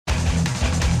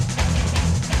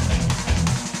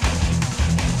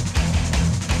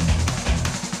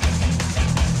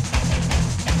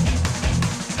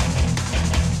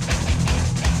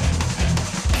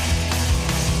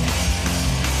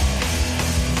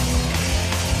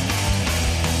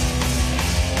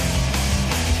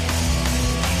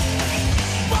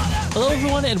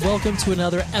everyone, and welcome to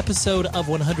another episode of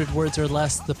 100 Words or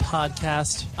Less, the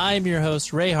podcast. I'm your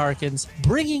host, Ray Harkins,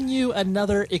 bringing you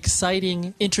another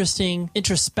exciting, interesting,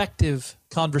 introspective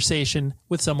conversation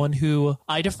with someone who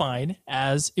I define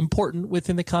as important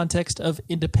within the context of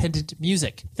independent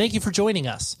music. Thank you for joining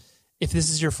us. If this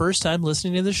is your first time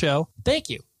listening to the show, thank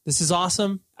you. This is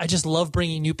awesome. I just love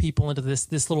bringing new people into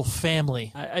this little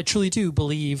family. I truly do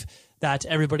believe that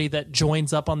everybody that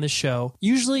joins up on this show,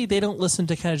 usually they don't listen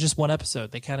to kind of just one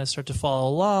episode. They kind of start to follow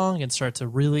along and start to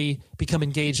really become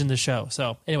engaged in the show.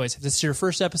 So anyways, if this is your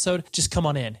first episode, just come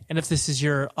on in. And if this is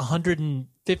your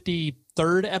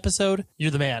 153rd episode,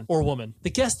 you're the man or woman. The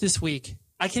guest this week,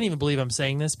 I can't even believe I'm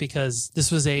saying this because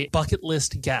this was a bucket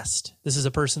list guest. This is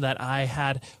a person that I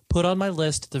had put on my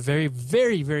list at the very,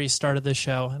 very, very start of the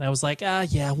show. And I was like,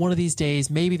 yeah, one of these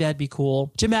days, maybe that'd be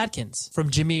cool. Jim Adkins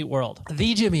from Jimmy Eat World,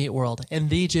 the Jimmy Eat World,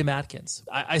 and the Jim Adkins.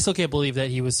 I still can't believe that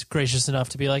he was gracious enough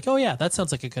to be like, oh yeah, that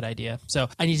sounds like a good idea. So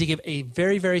I need to give a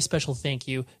very, very special thank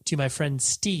you to my friend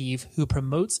Steve, who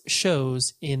promotes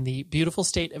shows in the beautiful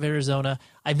state of Arizona.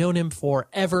 I've known him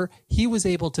forever. He was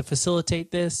able to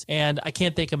facilitate this, and I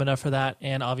can't thank him enough for that.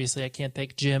 And obviously, I can't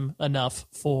thank Jim enough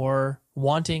for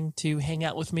wanting to hang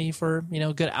out with me for,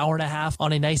 a good hour and a half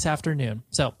on a nice afternoon.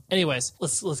 So anyways,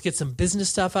 let's get some business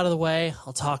stuff out of the way.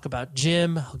 I'll talk about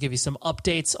Jim. I'll give you some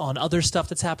updates on other stuff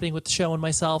that's happening with the show and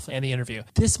myself and the interview.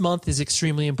 This month is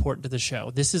extremely important to the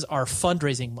show. This is our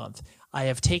fundraising month. I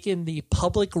have taken the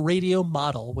public radio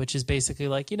model, which is basically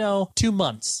like, 2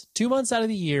 months. 2 months out of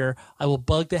the year, I will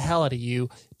bug the hell out of you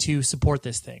to support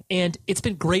this thing. And it's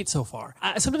been great so far.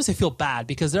 Sometimes I feel bad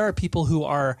because there are people who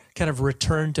are kind of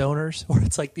return donors, where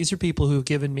it's like, these are people who have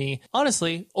given me,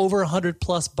 honestly, over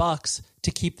 $100+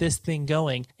 to keep this thing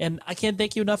going. And I can't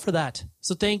thank you enough for that.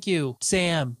 So thank you,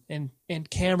 Sam and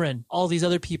Cameron, all these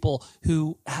other people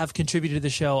who have contributed to the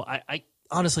show. I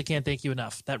honestly can't thank you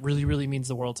enough. That really, really means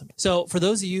the world to me. So for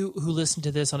those of you who listen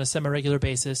to this on a semi-regular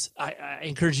basis, I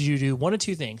encourage you to do one of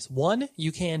two things. One,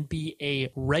 you can be a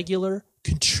regular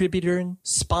contributing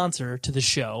sponsor to the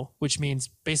show, which means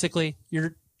basically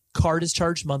your card is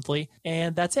charged monthly,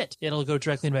 and that's it. It'll go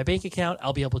directly into my bank account.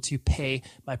 I'll be able to pay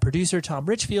my producer, Tom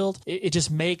Richfield. It just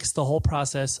makes the whole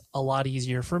process a lot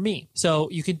easier for me. So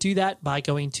you can do that by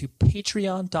going to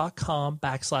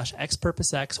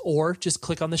patreon.com/xpurposex, or just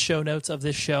click on the show notes of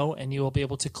this show and you will be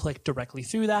able to click directly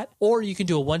through that. Or you can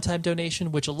do a one-time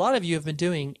donation, which a lot of you have been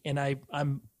doing, and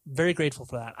I'm very grateful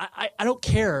for that. I don't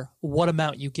care what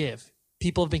amount you give.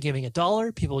 People have been giving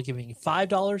 $1. People are giving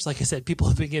 $5. Like I said, people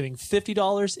have been giving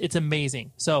 $50. It's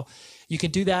amazing. So you can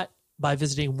do that by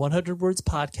visiting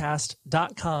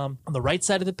 100wordspodcast.com. On the right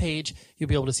side of the page, you'll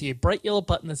be able to see a bright yellow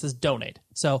button that says donate.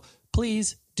 So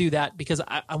please do that because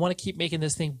I want to keep making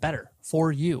this thing better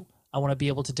for you. I want to be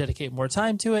able to dedicate more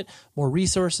time to it, more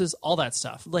resources, all that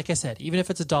stuff. Like I said, even if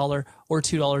it's $1 or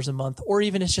 $2 a month, or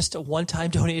even it's just a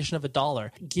one-time donation of $1,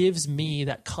 gives me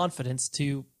that confidence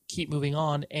to keep moving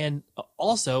on, and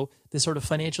also this sort of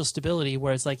financial stability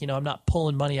where it's like, I'm not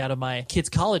pulling money out of my kids'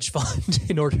 college fund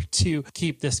in order to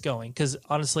keep this going, because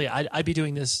honestly, I'd be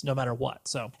doing this no matter what.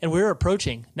 So, and we're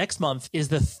approaching, next month is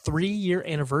the 3-year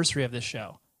anniversary of this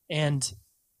show, and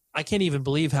I can't even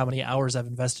believe how many hours I've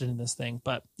invested in this thing.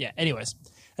 But yeah, anyways,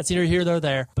 that's neither here nor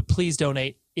there, but please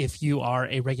donate if you are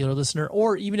a regular listener,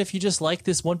 or even if you just like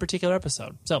this one particular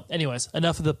episode. So anyways,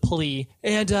 enough of the plea.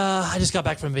 And I just got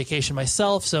back from vacation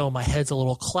myself, so my head's a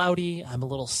little cloudy. I'm a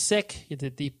little sick.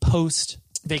 The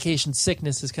post-vacation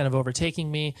sickness is kind of overtaking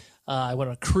me. I went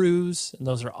on a cruise, and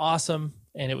those are awesome.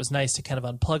 And it was nice to kind of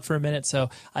unplug for a minute. So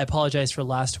I apologize for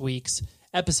last week's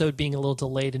episode being a little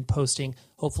delayed in posting.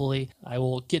 Hopefully I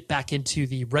will get back into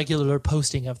the regular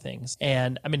posting of things.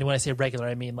 And I mean, when I say regular,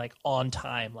 I mean like on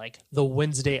time, like the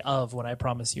Wednesday of when I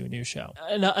promise you a new show.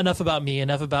 Enough about me,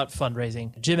 enough about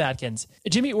fundraising. Jim Adkins.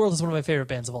 Jimmy Eat World is one of my favorite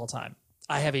bands of all time.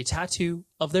 I have a tattoo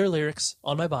of their lyrics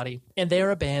on my body, and they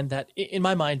are a band that, in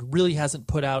my mind, really hasn't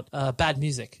put out bad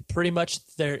music. Pretty much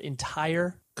their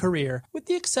entire career, with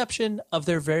the exception of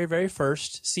their very, very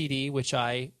first CD, which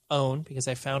I own because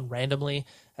I found randomly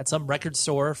at some record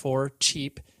store for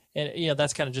cheap. And,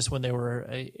 that's kind of just when they were,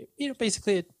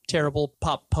 basically a terrible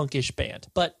pop punkish band.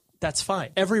 But that's fine.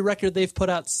 Every record they've put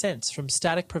out since, from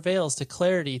Static Prevails to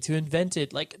Clarity to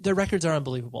Invented, like, their records are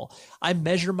unbelievable. I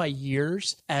measure my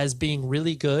years as being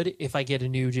really good if I get a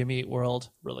new Jimmy Eat World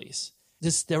release.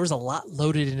 There was a lot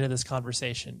loaded into this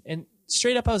conversation, and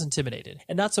straight up I was intimidated.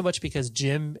 And not so much because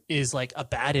Jim is like a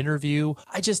bad interview.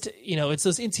 I just, it's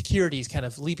those insecurities kind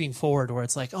of leaping forward where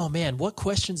it's like, oh man, what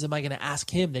questions am I going to ask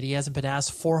him that he hasn't been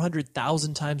asked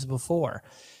 400,000 times before?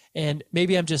 And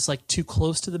maybe I'm just like too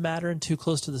close to the matter and too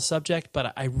close to the subject,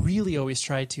 but I really always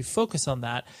try to focus on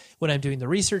that when I'm doing the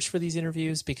research for these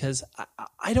interviews, because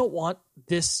I don't want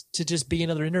this to just be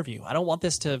another interview. I don't want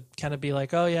this to kind of be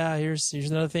like, oh yeah, here's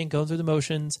another thing, going through the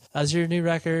motions. How's your new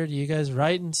record? You guys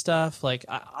writing stuff? Like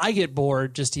I get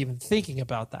bored just even thinking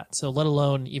about that. So let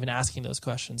alone even asking those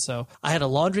questions. So I had a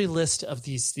laundry list of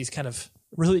these kind of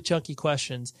really chunky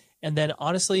questions. And then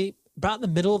honestly, about in the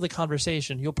middle of the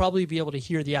conversation, you'll probably be able to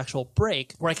hear the actual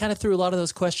break where I kind of threw a lot of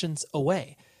those questions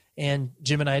away. And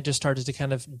Jim and I just started to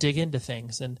kind of dig into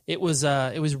things. And it was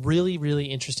really, really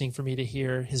interesting for me to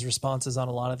hear his responses on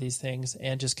a lot of these things,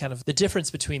 and just kind of the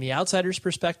difference between the outsider's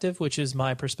perspective, which is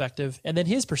my perspective, and then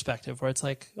his perspective, where it's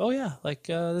like, oh yeah, like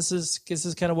this is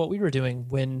kind of what we were doing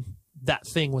when that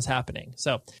thing was happening.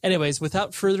 So anyways,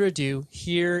 without further ado,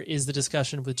 here is the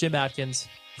discussion with Jim Adkins.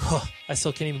 I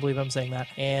still can't even believe I'm saying that.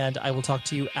 And I will talk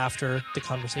to you after the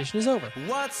conversation is over.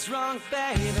 What's wrong,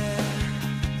 baby?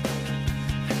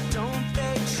 Don't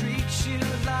they treat you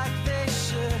like they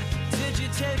should? Did you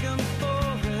take them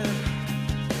for it?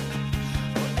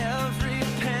 Or every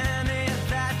penny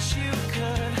that you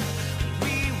could?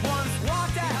 We once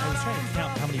walked out. I was trying to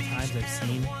count how many times I've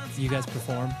seen you guys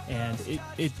perform, and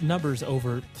it numbers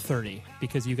over 30,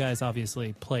 because you guys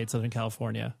obviously played Southern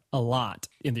California a lot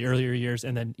in the earlier years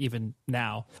and then even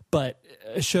now. But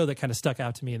a show that kind of stuck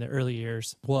out to me in the early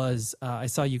years was I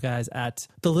saw you guys at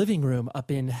the Living Room up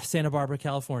in Santa Barbara,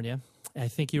 California. I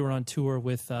think you were on tour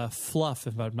with Fluff,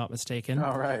 if I'm not mistaken.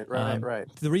 Oh, right.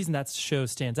 The reason that show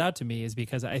stands out to me is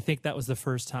because I think that was the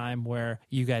first time where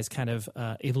you guys kind of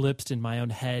ellipsed in my own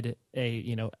head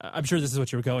I'm sure this is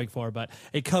what you were going for, but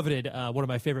it coveted one of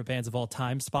my favorite bands of all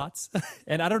time spots.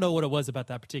 And I don't know what it was about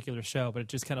that particular show, but it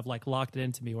just kind of like locked it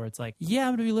into me, where it's like, yeah,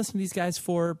 I'm going to be listening to these guys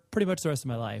for pretty much the rest of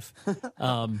my life.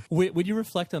 When you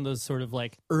reflect on those sort of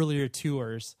like earlier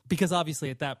tours, because obviously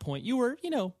at that point you were,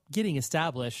 getting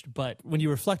established, but when you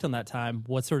reflect on that time,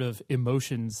 what sort of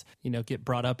emotions, get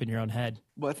brought up in your own head?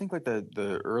 Well, I think like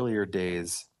the earlier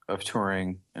days of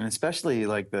touring, and especially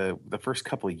like the first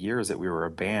couple of years that we were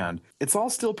a band, it's all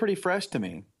still pretty fresh to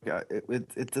me.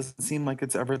 It doesn't seem like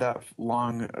it's ever that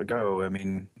long ago. I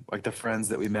mean, like the friends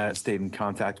that we met, stayed in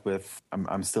contact with,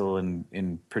 I'm still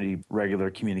in pretty regular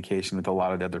communication with a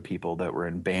lot of the other people that were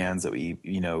in bands that we,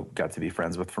 got to be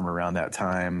friends with from around that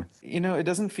time. It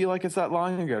doesn't feel like it's that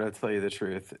long ago, to tell you the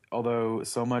truth, although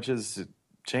so much has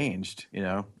changed.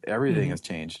 Everything has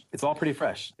changed. It's all pretty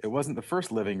fresh. It wasn't the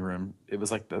first Living Room. It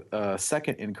was like the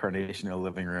second incarnation of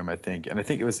Living Room, I think. And I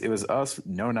think it was us,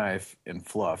 No Knife, and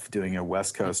Fluff doing a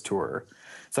West Coast tour.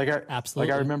 It's like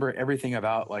I remember everything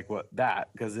about like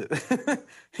because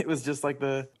it was just like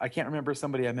I can't remember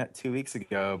somebody I met 2 weeks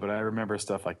ago, but I remember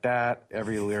stuff like that.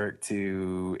 Every lyric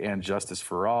to "And Justice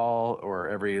for All," or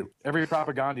every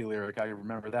Propaganda lyric. I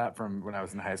remember that from when I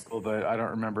was in high school, but I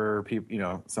don't remember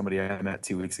somebody I met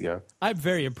 2 weeks ago. I'm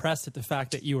very impressed at the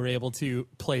fact that you were able to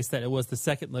place that it was the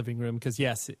second Living Room, because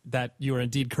yes, that you are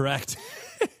indeed correct.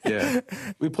 Yeah,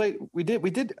 we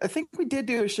did. I think we did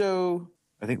do a show.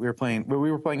 I think we were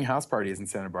playing house parties in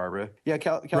Santa Barbara. Yeah,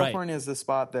 California is the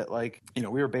spot that, like, we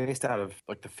were based out of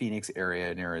like the Phoenix area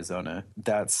in Arizona.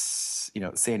 That's,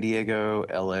 San Diego,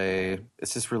 LA.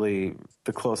 It's just really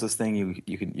the closest thing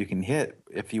you can hit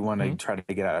if you want to try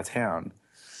to get out of town.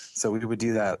 So we would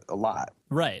do that a lot.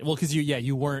 Right. Well, because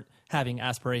you weren't having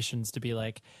aspirations to be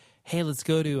like, hey, let's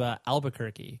go to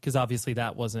Albuquerque, because obviously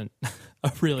that wasn't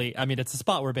it's a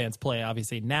spot where bands play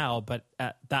obviously now, but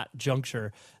at that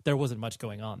juncture, there wasn't much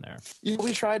going on there.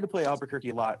 We tried to play Albuquerque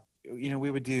a lot.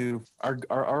 We would do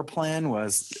our plan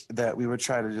was that we would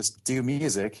try to just do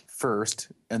music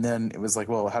first, and then it was like,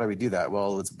 well, how do we do that?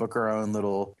 Well, let's book our own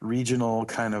little regional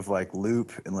kind of like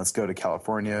loop, and let's go to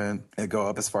California and go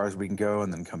up as far as we can go,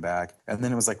 and then come back. And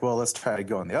then it was like, well, let's try to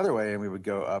go on the other way, and we would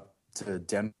go up to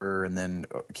Denver and then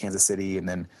Kansas City and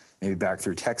then maybe back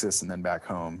through Texas and then back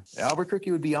home.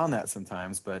 Albuquerque would be on that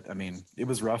sometimes, but I mean, it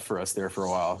was rough for us there for a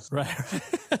while. Right.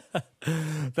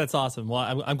 That's awesome.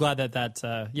 Well, I'm glad that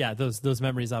those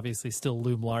memories obviously still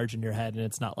loom large in your head, and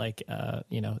it's not like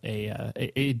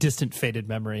a distant faded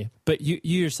memory. But you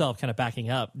yourself, kind of backing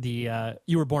up,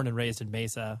 you were born and raised in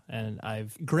Mesa, and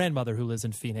I've grandmother who lives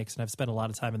in Phoenix, and I've spent a lot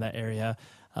of time in that area.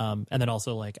 And then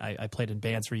also, like, I played in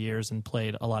bands for years and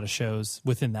played a lot of shows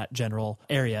within that general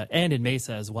area and in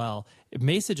Mesa as well.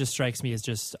 Mesa just strikes me as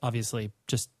just obviously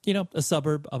just, a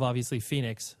suburb of obviously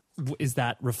Phoenix. is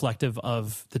that reflective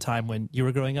of the time when you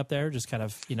were growing up there? Just kind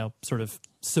of, sort of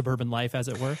suburban life, as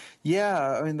it were?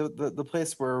 Yeah, I mean, the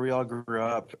place where we all grew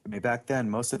up, I mean, back then,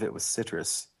 most of it was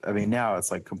citrus. I mean, now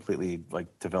it's like completely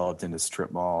like developed into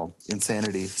strip mall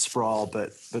insanity sprawl,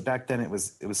 but back then it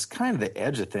was kind of the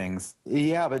edge of things.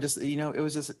 Yeah, but just, it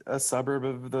was just a suburb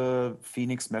of the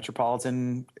Phoenix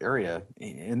metropolitan area.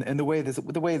 And the way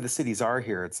the cities are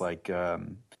here, it's like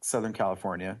Southern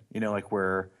California, like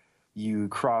where you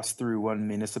cross through one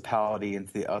municipality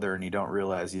into the other and you don't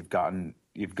realize you've gone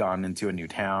into a new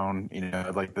town,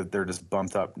 like that they're just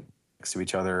bumped up next to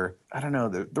each other. I don't know.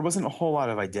 There wasn't a whole lot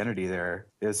of identity there.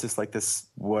 It was just like this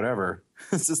whatever.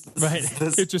 It's just right.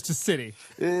 It's just a city.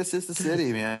 It's just a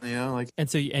city, man. Like. And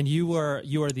so, you are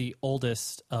the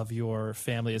oldest of your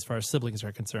family as far as siblings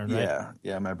are concerned, right?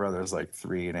 Yeah. My brother is like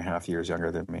 3.5 years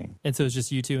younger than me. And so it's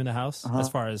just you two in the house, as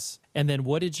far as. And then,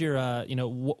 what did your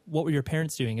what were your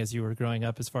parents doing as you were growing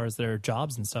up, as far as their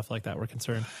jobs and stuff like that were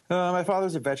concerned? My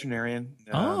father's a veterinarian.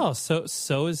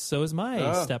 So is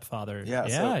my stepfather.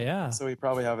 Yeah. So we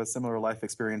probably have a similar life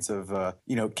experience of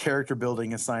character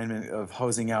building assignment of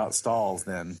hosing out stalls.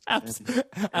 Then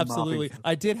absolutely.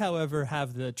 I did, however,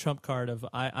 have the trump card of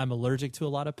I'm allergic to a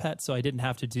lot of pets, so I didn't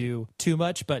have to do too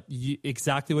much. But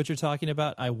exactly what you're talking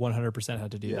about, I 100%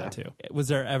 had to do that too. Was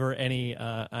there ever any,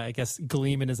 I guess,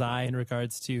 gleam in his eye in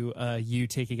regards to you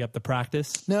taking up the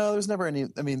practice? No, there's never any.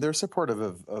 I mean, they're supportive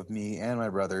of me and my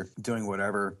brother doing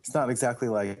whatever. It's not exactly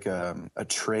like a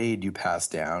trade you pass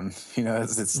down.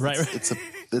 It's right.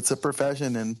 It's a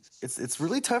profession, and it's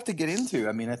really tough to get into.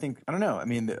 I mean, I don't know. I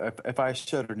mean, if I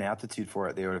showed an aptitude for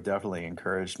it, they would have definitely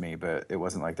encouraged me, but it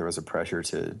wasn't like there was a pressure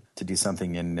to do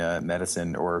something in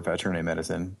medicine or veterinary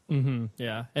medicine. Mm-hmm.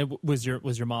 Yeah. And was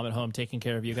your mom at home taking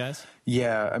care of you guys?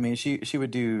 Yeah. I mean, she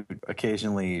would do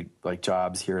occasionally like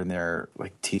jobs here and there,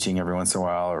 like teaching every once in a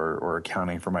while or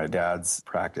accounting for my dad's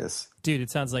practice. Dude, it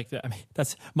sounds like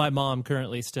that's my mom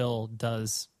currently still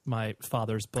does my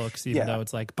father's books, even though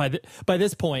it's like by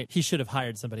this point he should have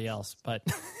hired somebody else, but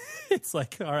it's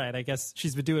like, all right, I guess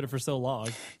she's been doing it for so long.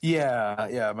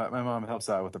 Yeah. My mom helps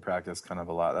out with the practice kind of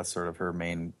a lot. That's sort of her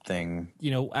main thing.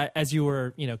 As you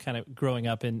were, kind of growing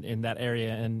up in that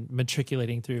area and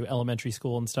matriculating through elementary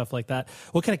school and stuff like that,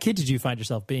 what kind of kid did you find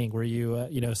yourself being? Were you,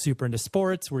 super into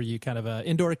sports? Were you kind of an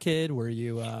indoor kid? Were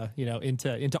you,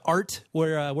 into art?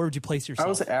 Where would you place yourself? I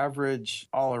was average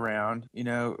all around.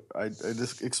 I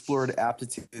just explored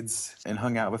aptitudes and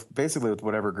hung out with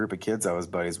whatever group of kids I was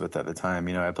buddies with at the time.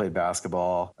 I played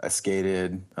basketball, I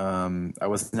skated. I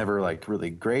was never like really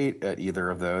great at either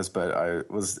of those, but I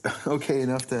was okay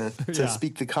enough to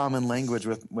speak the common language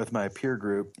with my peer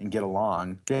group and get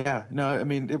along. Yeah, no, I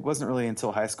mean, it wasn't really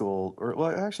until high school,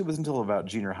 it actually was until about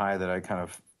junior high that I kind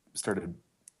of started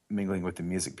mingling with the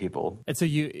music people. And so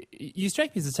you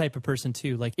strike me as the type of person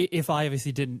too, like if I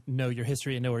obviously didn't know your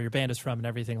history and know where your band is from and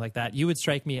everything like that, you would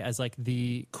strike me as like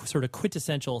the sort of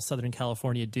quintessential Southern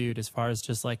California dude, as far as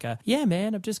just like yeah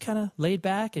man, I'm just kind of laid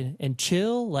back and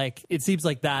chill. Like it seems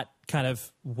like that kind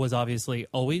of was obviously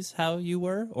always how you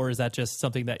were, or is that just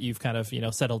something that you've kind of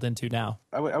settled into now?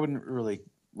 I wouldn't really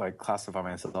like classify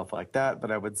myself like that, but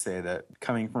I would say that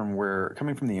coming from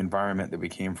the environment that we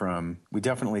came from, we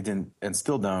definitely didn't and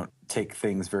still don't take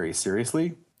things very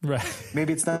seriously. Right.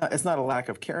 Maybe it's not a lack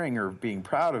of caring or being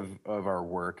proud of our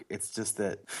work. It's just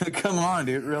that, come on,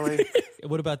 dude, really?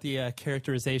 What about the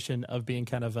characterization of being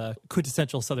kind of a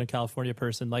quintessential Southern California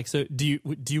person? Like, so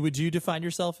would you define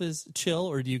yourself as chill,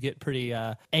 or do you get pretty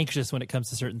anxious when it comes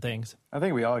to certain things? I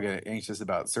think we all get anxious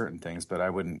about certain things, but I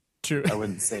wouldn't. True. I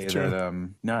wouldn't say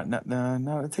that.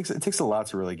 No. It takes a lot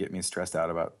to really get me stressed out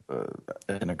about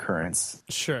an occurrence.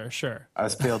 Sure. I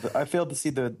failed to see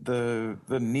the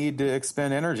need to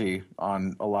expend energy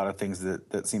on a lot of things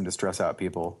that seem to stress out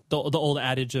people. The old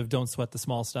adage of don't sweat the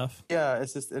small stuff. Yeah,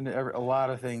 it's just a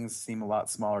lot of things seem a lot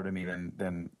smaller to me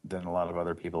than a lot of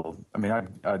other people. I mean,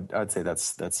 I'd say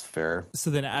that's fair.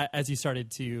 So then, as you started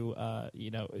to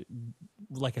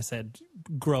like I said,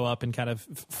 grow up and kind of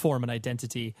form an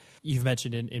identity, you've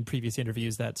mentioned in previous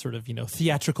interviews that sort of,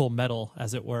 theatrical metal,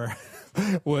 as it were,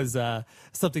 was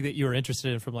something that you were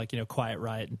interested in from like, Quiet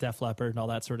Riot and Def Leppard and all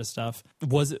that sort of stuff.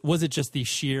 Was it just the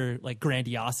sheer like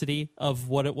grandiosity of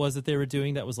what it was that they were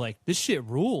doing that was like, this shit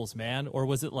rules, man? Or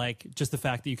was it like just the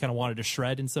fact that you kind of wanted to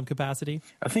shred in some capacity?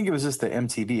 I think it was just the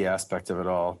MTV aspect of it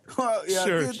all. Well, yeah,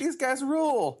 sure. Dude, these guys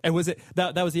rule. And was it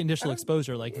that was the initial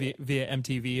exposure, like via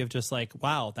MTV, of just like,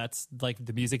 wow, that's like like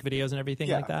the music videos and everything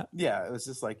like that? Yeah, it was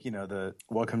just like, the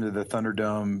Welcome to the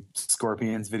Thunderdome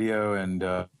Scorpions video and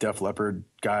Def Leppard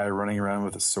guy running around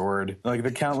with a sword. Like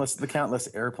the countless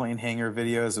airplane hangar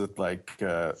videos with like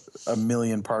a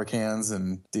million parkans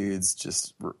and dudes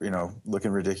just,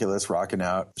 looking ridiculous, rocking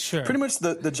out. Sure. Pretty much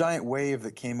the giant wave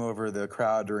that came over the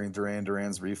crowd during Duran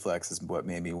Duran's Reflex is what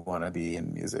made me want to be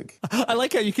in music. I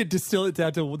like how you could distill it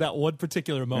down to that one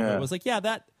particular moment. Yeah. It was like,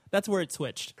 that's where it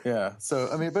switched. Yeah. So,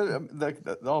 I mean,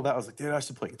 but all that, I was like, dude, I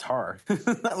should play guitar.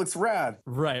 That looks rad.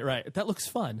 Right. That looks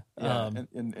fun. Yeah.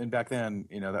 And back then,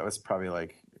 that was probably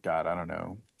like, God, I don't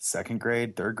know, second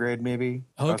grade, third grade, maybe.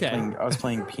 Okay. I was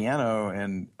playing piano,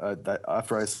 and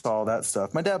after I saw all that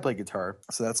stuff, my dad played guitar.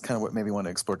 So that's kind of what made me want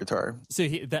to explore guitar. So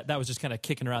that was just kind of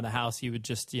kicking around the house. You would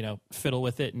just, fiddle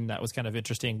with it. And that was kind of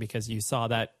interesting because you saw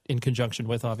that in conjunction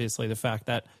with, obviously, the fact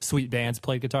that sweet bands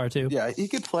played guitar too. Yeah, he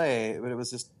could play, but it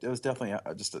was definitely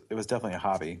a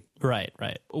hobby. Right.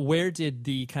 Where did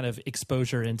the kind of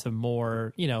exposure into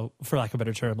more, for lack of a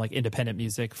better term, like independent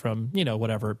music from,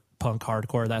 whatever, punk,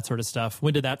 hardcore, that sort of stuff,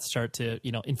 when did that start to,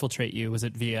 infiltrate you? Was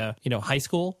it via, high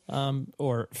school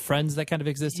or friends that kind of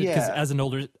existed? Because as an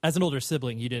older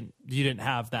sibling, you didn't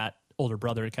have that older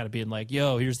brother kind of being like,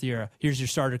 yo, here's your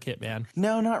starter kit, man.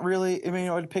 No, not really. I mean,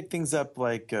 I would pick things up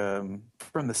like from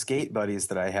the skate buddies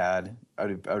that I had. I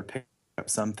would pick up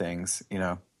some things,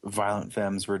 Violent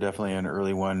Femmes were definitely an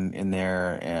early one in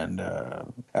there. And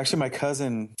actually,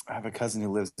 I have a cousin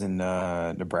who lives in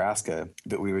Nebraska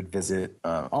that we would visit.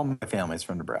 All my family's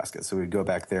from Nebraska, so we'd go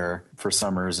back there for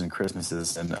summers and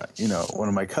Christmases. And, one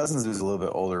of my cousins who's a little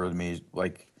bit older than me,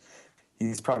 like,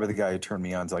 he's probably the guy who turned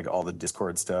me on to like all the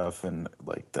Discord stuff and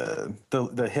like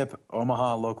the hip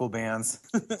Omaha local bands.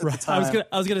 Right. I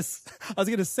was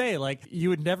gonna say, like, you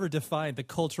would never define the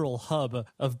cultural hub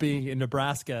of being in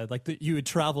Nebraska, like you would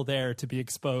travel there to be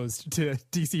exposed to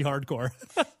DC hardcore.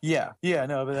 Yeah,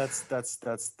 no, but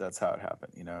that's how it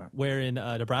happened, Where in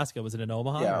Nebraska? Was it in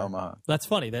Omaha? Yeah, Omaha. That's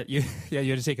funny that you had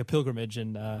to take a pilgrimage,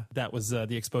 and that was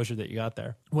the exposure that you got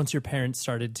there. Once your parents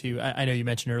started to, I know you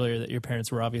mentioned earlier that your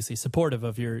parents were obviously supportive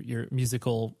of your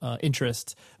musical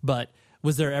interest, but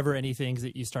was there ever any things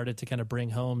that you started to kind of bring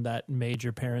home that made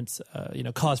your parents,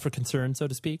 cause for concern, so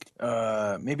to speak?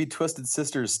 Maybe Twisted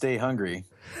Sister's "Stay Hungry."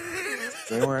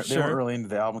 They weren't really into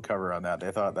the album cover on that.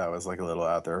 They thought that was like a little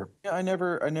out there. Yeah, I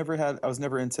was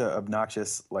never into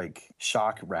obnoxious like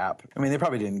shock rap. I mean, they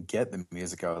probably didn't get the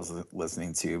music I was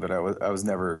listening to, but I was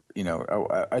never,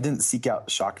 I didn't seek out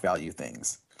shock value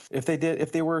things. If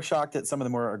they were shocked at some of the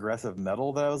more aggressive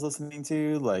metal that I was listening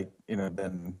to, like,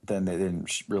 then they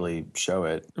didn't really show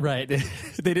it. Right.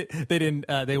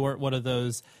 They weren't one of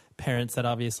those parents that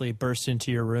obviously burst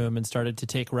into your room and started to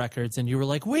take records, and you were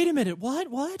like, wait a minute, what?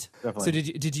 Definitely. So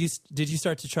did you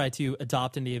start to try to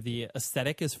adopt any of the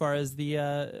aesthetic as far as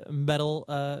the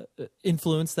metal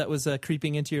influence that was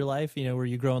creeping into your life? Were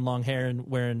you growing long hair and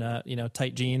wearing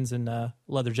tight jeans and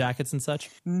leather jackets and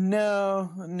such? No.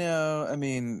 I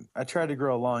mean, I tried to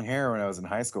grow long hair when I was in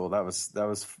high school. That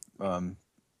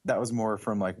was more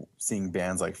from like seeing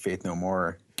bands like Faith No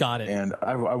More. Got it. And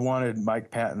I wanted Mike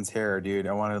Patton's hair, dude.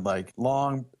 I wanted like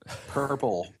long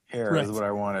purple hair Right. is what I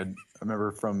wanted. I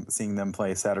remember from seeing them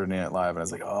play Saturday Night Live, and I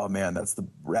was like, oh man, that's the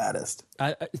raddest.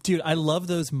 Dude, I love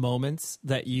those moments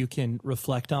that you can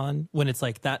reflect on when it's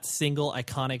like that single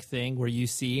iconic thing where you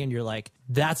see and you're like,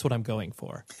 that's what I'm going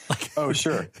for. Like, Oh,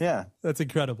 sure. Yeah. that's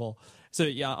incredible. So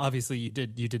yeah, obviously you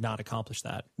did not accomplish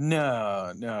that.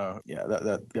 No. Yeah,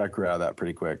 that I grew out of that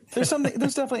pretty quick. There's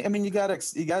definitely, I mean, you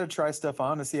gotta try stuff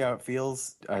on to see how it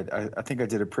feels. I think I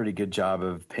did a pretty good job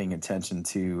of paying attention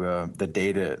to the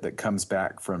data that comes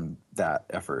back from that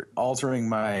effort, altering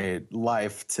my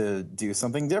life to do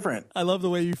something different. I love the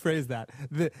way you phrase that.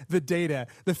 The data,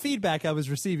 the feedback I was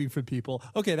receiving from people.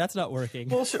 Okay, that's not working.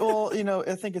 Well,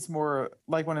 I think it's more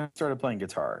like when I started playing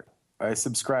guitar. I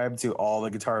subscribed to all the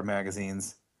guitar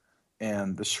magazines,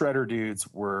 and the shredder dudes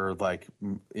were like,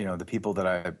 the people that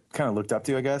I kind of looked up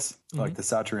to, I guess, like the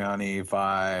Satriani,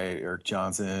 Vi, Eric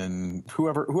Johnson,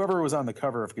 whoever was on the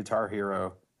cover of Guitar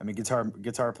Hero. I mean,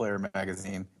 Guitar Player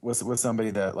magazine was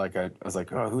somebody that like I was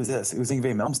like, oh, who's this? It was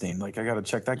Yngwie Malmsteen. Like, I got to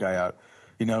check that guy out.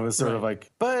 It was sort of like,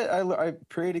 but I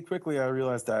pretty quickly I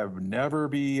realized I would never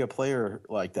be a player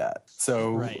like that.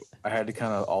 So I had to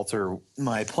kind of alter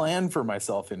my plan for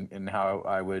myself in how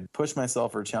I would push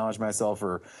myself or challenge myself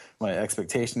or my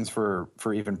expectations for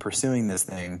even pursuing this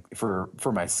thing for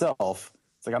myself.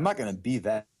 It's like, I'm not going to be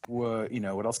that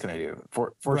what else can I do?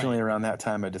 Fortunately, around that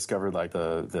time, I discovered like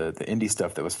the indie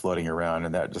stuff that was floating around,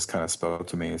 and that just kind of spoke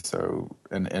to me. So,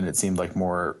 and it seemed like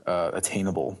more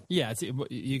attainable. Yeah,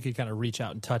 you could kind of reach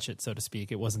out and touch it, so to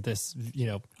speak. It wasn't this,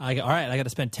 I got to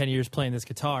spend 10 years playing this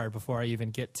guitar before I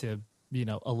even get to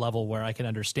a level where I can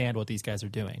understand what these guys are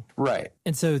doing. Right.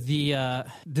 And so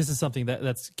this is something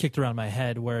that's kicked around my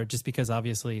head, where just because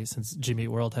obviously since Jimmy Eat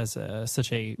World has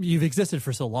you've existed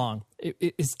for so long,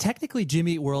 is technically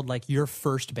Jimmy Eat World like your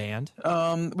first band?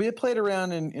 We had played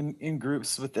around in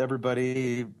groups with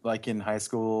everybody, like in high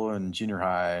school and junior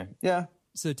high. Yeah.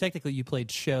 So technically you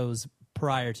played shows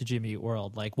prior to Jimmy Eat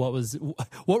World. Like what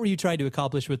were you trying to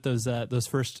accomplish with those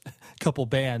first couple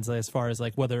bands, as far as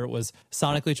like whether it was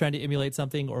sonically trying to emulate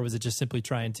something, or was it just simply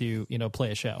trying to play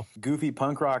a show? Goofy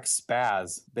punk rock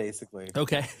spaz, basically.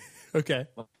 Okay.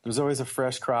 There's always a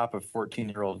fresh crop of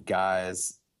 14-year-old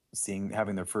guys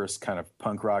having their first kind of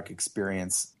punk rock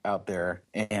experience out there,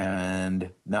 and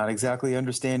not exactly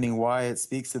understanding why it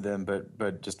speaks to them,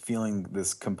 but just feeling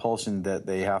this compulsion that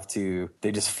they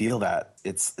just feel that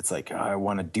it's like, oh, I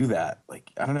want to do that.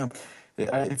 Like, I don't know.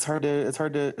 It's hard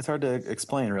to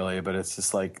explain, really, but it's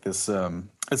just like this.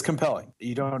 It's compelling.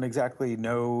 You don't exactly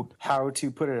know how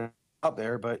to put it out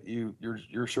there, but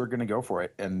you're sure going to go for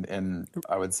it, and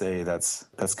I would say that's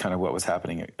kind of what was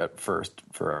happening at first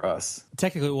for us.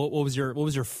 Technically, what was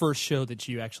your first show that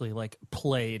you actually like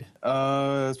played? It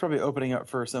was probably opening up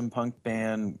for some punk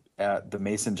band at the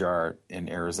Mason Jar in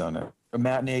Arizona. A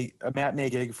matinee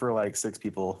gig for like 6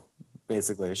 people.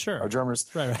 Basically, sure. Our drummer's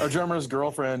right. Our drummer's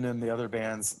girlfriend and the other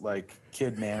band's like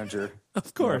kid manager,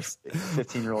 of course,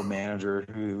 15-year-old manager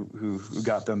who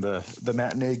got them the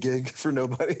matinee gig for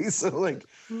nobody. So like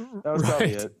that was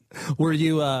probably it. Were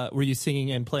you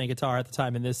singing and playing guitar at the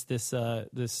time in this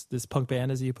punk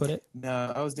band, as you put it?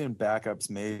 No, I was doing backups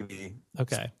maybe.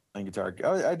 Okay. Playing guitar.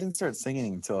 I didn't start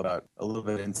singing until about a little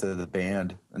bit into the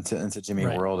band, into Jimmy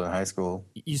Eat World in high school.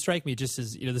 You strike me just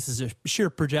as this is a sheer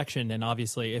projection, and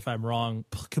obviously, if I'm wrong,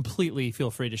 completely feel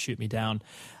free to shoot me down.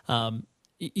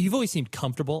 You've always seemed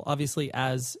comfortable, obviously,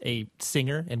 as a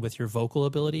singer and with your vocal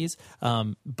abilities,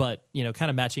 but kind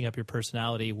of matching up your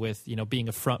personality with being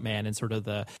a frontman and sort of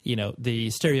the the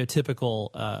stereotypical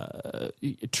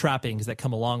trappings that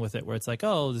come along with it, where it's like,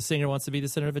 oh, the singer wants to be the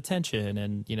center of attention,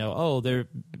 and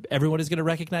everyone is going to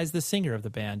recognize the singer of the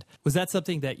band. Was that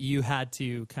something that you had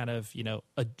to kind of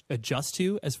adjust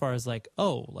to, as far as like,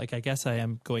 oh, like I guess I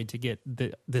am going to get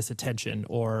this attention,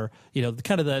 or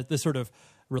kind of the sort of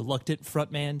reluctant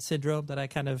frontman syndrome that I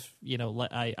kind of,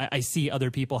 I see other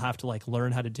people have to like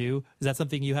learn how to do. Is that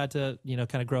something you had to,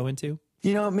 kind of grow into?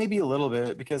 Maybe a little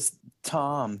bit, because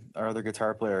Tom, our other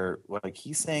guitar player, like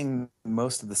he sang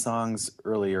most of the songs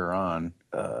earlier on.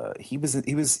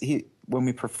 When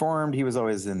we performed, he was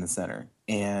always in the center,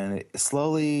 and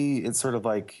slowly it sort of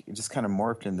like it just kind of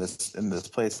morphed in this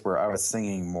place where I was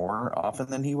singing more often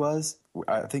than he was.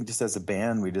 I think just as a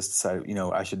band, we just decided,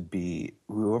 I should be,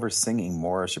 whoever's singing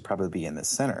more should probably be in the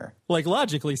center. Like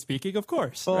logically speaking, of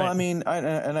course. Well, right. I mean,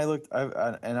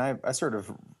 I sort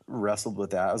of wrestled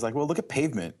with that. I was like, well, look at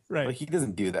Pavement. Right. Like, he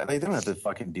doesn't do that. They don't have to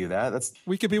fucking do that.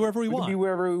 We could be wherever we want. We can be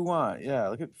wherever we want. Yeah.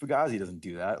 Look at Fugazi doesn't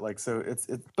do that. Like, so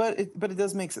but it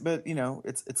does make, but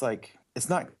it's like, it's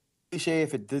not cliche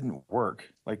if it didn't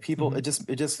work. Like people,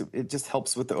 mm-hmm. it just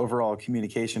helps with the overall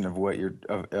communication of what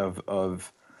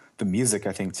of the music,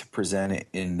 I think, to present it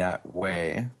in that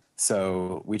way.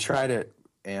 So we tried it,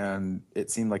 and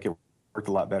it seemed like it worked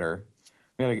a lot better.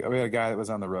 We had a guy that was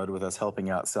on the road with us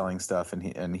helping out selling stuff,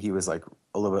 and he was like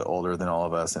a little bit older than all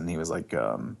of us, and he was like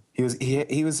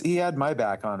he had my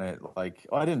back on it. Like,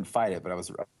 I didn't fight it, but I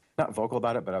was not vocal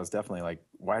about it, but I was definitely like,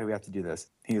 why do we have to do this?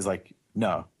 He was like,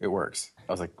 no, it works.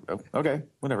 I was like, oh, okay,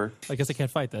 whatever. I guess I can't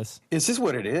fight this. It's just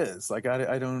what it is. Like,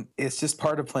 I don't. It's just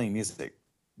part of playing music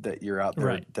that you're out there.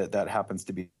 Right. That happens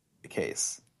to be the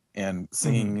case. And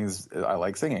singing is, I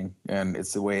like singing, and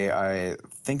it's the way I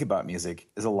think about music.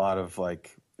 Is a lot of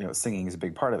like, singing is a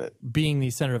big part of it. Being the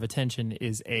center of attention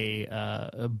is a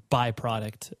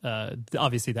byproduct.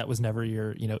 Obviously, that was never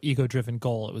your ego-driven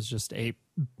goal. It was just a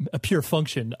pure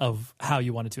function of how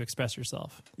you wanted to express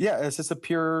yourself. Yeah, it's just a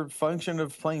pure function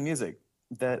of playing music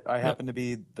that I happen to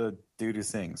be the dude who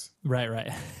sings.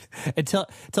 Right. And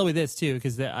tell me this too,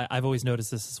 because I've always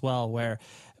noticed this as well, where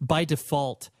by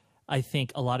default, I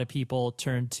think a lot of people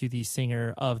turn to the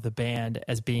singer of the band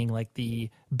as being like the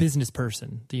business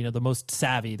person, the most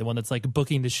savvy, the one that's like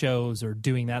booking the shows or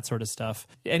doing that sort of stuff.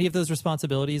 Any of those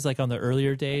responsibilities, like on the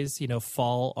earlier days,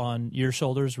 fall on your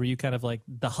shoulders? Were you kind of like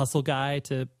the hustle guy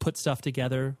to put stuff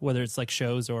together, whether it's like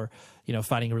shows or,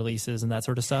 finding releases and that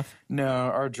sort of stuff? No,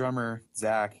 our drummer,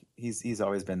 Zach, he's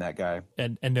always been that guy.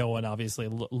 And no one obviously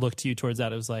looked to you towards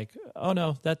that. It was like, oh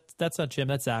no, that's not Jim,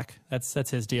 that's Zach. That's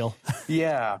his deal.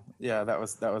 Yeah, that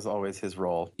was always his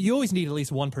role. You always need at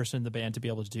least one person in the band to be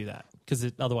able to do that,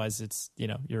 because otherwise it's,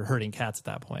 you're herding cats at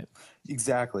that point.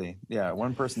 Exactly. Yeah,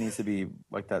 one person needs to be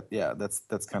like that. Yeah,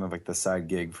 that's kind of like the side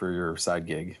gig for your side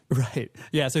gig. Right.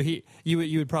 Yeah. So you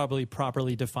would probably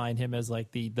properly define him as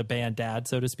like the band dad,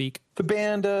 so to speak. The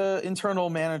band internal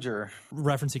manager.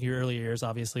 Referencing your earlier years,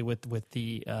 obviously, with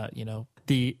the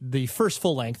the first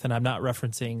full length, and I'm not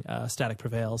referencing Static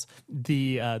Prevails,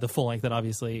 the full length that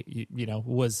obviously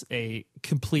was a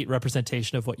complete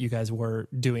representation of what you guys were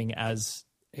doing as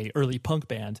a early punk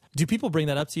band. Do people bring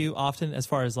that up to you often, as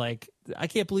far as like, I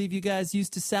can't believe you guys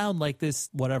used to sound like this,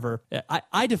 whatever?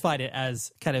 I define it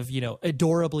as kind of,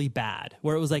 adorably bad,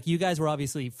 where it was like you guys were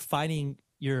obviously finding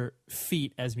your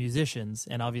feet as musicians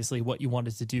and obviously what you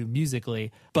wanted to do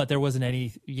musically, but there wasn't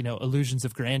any, illusions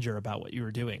of grandeur about what you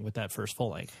were doing with that first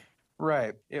full length.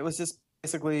 Right. It was just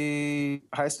basically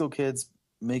high school kids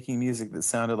making music that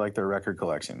sounded like their record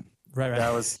collection. Right.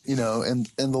 That was, and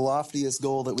the loftiest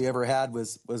goal that we ever had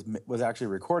was actually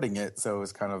recording it. So it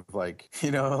was kind of like,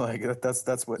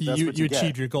 that's what you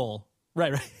achieved your goal.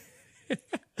 Right.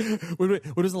 When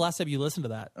was the last time you listened to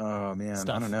that? Oh man,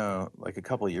 stuff? I don't know, like a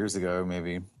couple of years ago,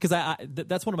 maybe. Because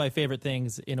that's one of my favorite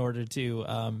things in order to,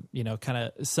 kind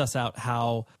of suss out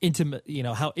how intimate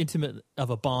of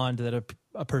a bond that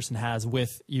a person has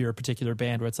with your particular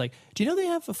band. Where it's like, do you know they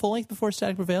have a full length before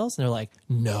Static Prevails? And they're like,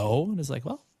 no. And it's like,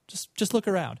 well, just look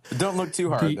around. Don't look too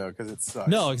hard though, because it sucks.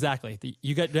 No, exactly.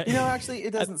 You got. Actually,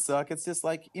 it doesn't suck. It's just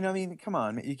like, come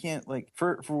on, you can't, like,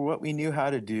 for what we knew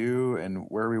how to do and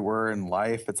where we were in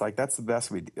life. It's like that's the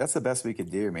best we could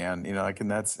do, man. And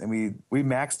we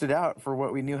maxed it out for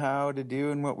what we knew how to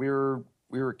do and what we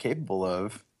were capable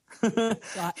of.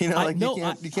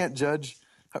 You can't judge.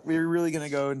 We're really going to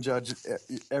go and judge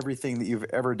everything that you've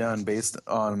ever done based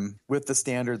on with the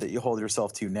standard that you hold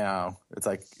yourself to now. It's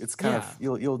like, it's kind of,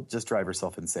 you'll just drive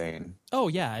yourself insane. Oh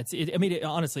yeah.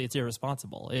 Honestly, it's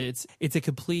irresponsible. It's a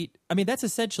complete, that's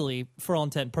essentially, for all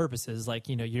intent and purposes, like,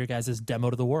 your guys' demo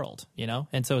to the world,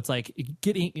 And so it's like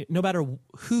getting, no matter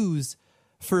whose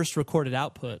first recorded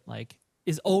output, like,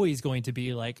 is always going to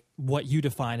be like what you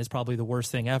define as probably the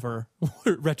worst thing ever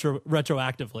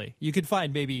retroactively. You could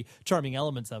find maybe charming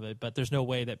elements of it, but there's no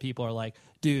way that people are like,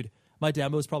 dude, my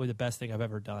demo is probably the best thing I've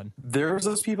ever done. There's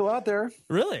those people out there.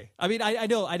 Really? I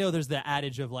know there's the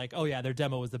adage of like, oh yeah, their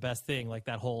demo was the best thing, like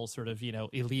that whole sort of,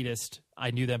 elitist,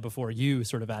 I knew them before you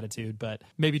sort of attitude, but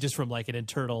maybe just from like an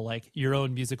internal, like your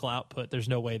own musical output, there's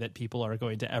no way that people are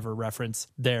going to ever reference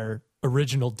their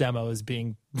original demo as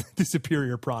being the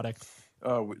superior product.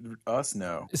 Oh, us?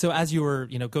 No. So as you were,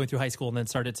 going through high school and then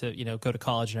started to, go to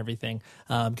college and everything,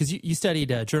 because you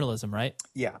studied journalism, right?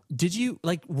 Yeah. Did you,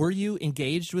 were you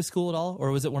engaged with school at all? Or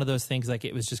was it one of those things like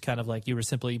it was just kind of like you were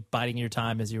simply biding your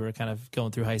time as you were kind of going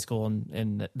through high school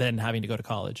and then having to go to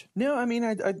college? No,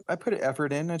 I put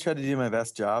effort in. I tried to do my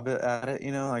best job at it,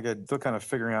 like I'm still kind of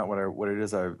figuring out what it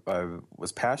is I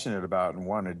was passionate about and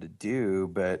wanted to do.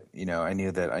 But, I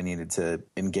knew that I needed to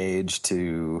engage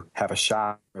to have a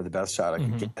shot, or the best shot I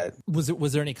could get.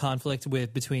 Was there any conflict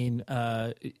between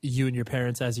you and your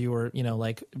parents as you were,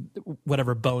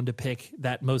 whatever bone to pick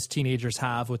that most teenagers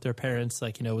have with their parents?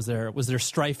 Like, was there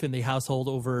strife in the household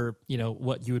over,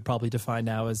 what you would probably define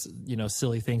now as,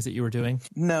 silly things that you were doing?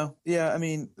 No. Yeah.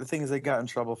 The things I got in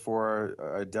trouble for,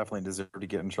 I definitely deserved to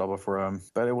get in trouble for them.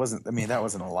 But it wasn't, that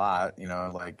wasn't a lot,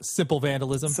 like simple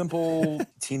vandalism, simple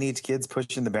teenage kids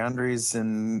pushing the boundaries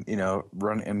and,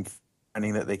 run and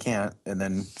finding that they can't, and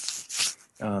then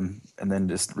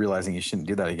just realizing you shouldn't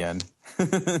do that again.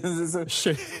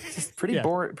 Sure. It's pretty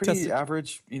boring, pretty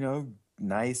average,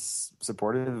 nice,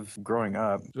 supportive growing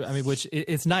up. Which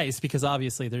it's nice because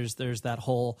obviously there's that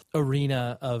whole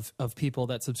arena of people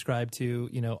that subscribe to,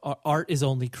 art is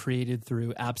only created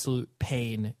through absolute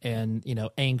pain and,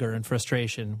 anger and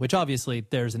frustration, which obviously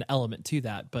there's an element to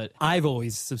that. But I've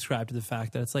always subscribed to the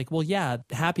fact that it's like, well, yeah,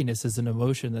 happiness is an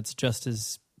emotion that's just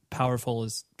as powerful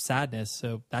as sadness,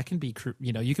 so that can be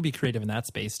you can be creative in that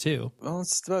space too. Well,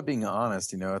 it's about being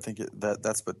honest. I think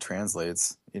that's what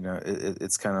translates.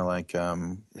 It's kind of like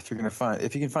if you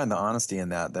can find the honesty in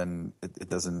that, then it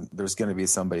doesn't. There's going to be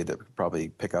somebody that could probably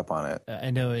pick up on it.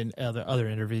 I know in other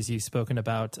interviews you've spoken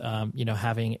about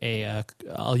having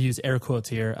I'll use air quotes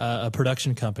here, a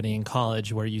production company in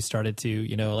college where you started to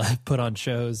put on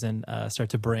shows and start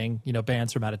to bring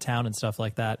bands from out of town and stuff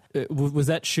like that. Was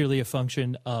that sheerly a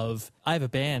function of I have a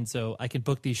band, so I can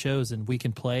book these shows and we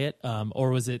can play it, or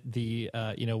was it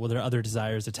were there other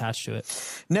desires attached to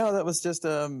it? No, that was just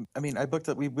I mean,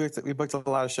 we booked a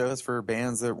lot of shows for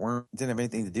bands that didn't have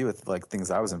anything to do with like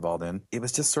things I was involved in. It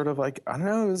was just sort of like, I don't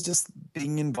know, it was just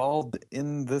being involved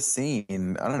in the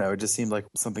scene. I don't know, it just seemed like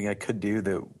something I could do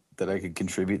that I could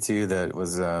contribute to, that it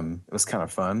was kind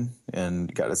of fun,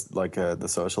 and got us like the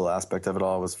social aspect of it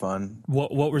all was fun.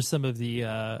 What were some of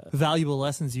the valuable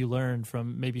lessons you learned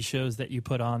from maybe shows that you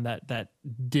put on that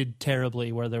did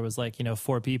terribly, where there was like,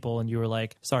 4 people and you were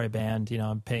like, sorry band,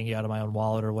 I'm paying you out of my own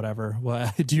wallet or whatever?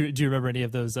 Do you remember any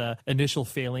of those initial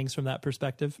failings from that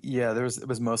perspective? Yeah, it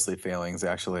was mostly failings,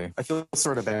 actually. I feel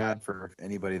sort of bad for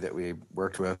anybody that we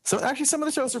worked with. So actually some of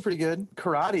the shows were pretty good.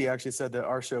 Karate actually said that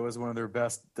our show was one of their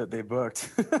best that they booked.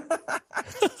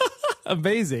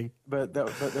 Amazing. But there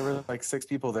were like 6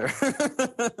 people there.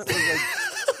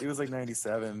 It was like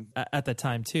 97 at the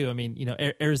time too. I mean,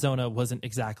 Arizona wasn't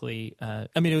exactly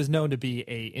it was known to be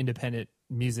a independent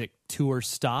music tour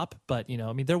stop, but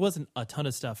there wasn't a ton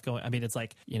of stuff going. I mean, it's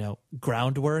like,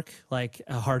 Groundwork, like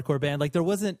a hardcore band, like there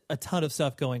wasn't a ton of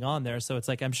stuff going on there. So it's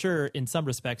like, I'm sure in some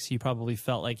respects you probably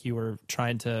felt like you were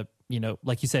trying to,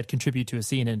 like you said, contribute to a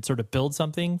scene and sort of build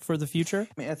something for the future.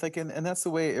 I mean, I think, and that's the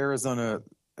way Arizona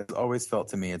has always felt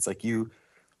to me. It's like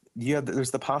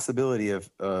there's the possibility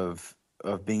of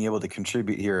being able to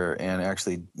contribute here and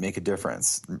actually make a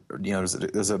difference.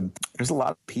 There's a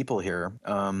lot of people here,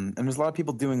 and there's a lot of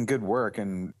people doing good work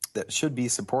and that should be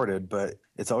supported, but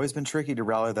it's always been tricky to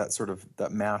rally that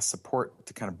mass support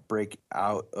to kind of break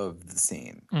out of the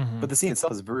scene. Mm-hmm. But the scene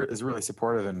itself is really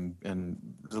supportive, and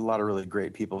there's a lot of really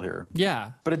great people here.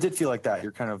 Yeah. But it did feel like that.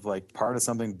 You're kind of like part of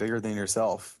something bigger than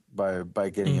yourself by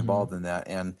getting involved in that.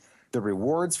 And the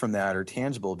rewards from that are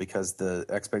tangible because the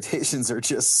expectations are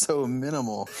just so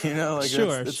minimal.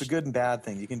 Sure. It's a good and bad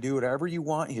thing. You can do whatever you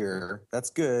want here. That's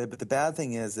good. But the bad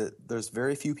thing is that there's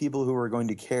very few people who are going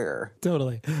to care.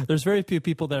 Totally. There's very few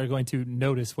people that are going to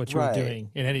notice what you're doing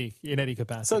in any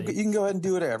capacity. So you can go ahead and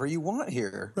do whatever you want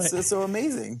here. Right. It's so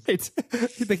amazing. It's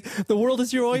the world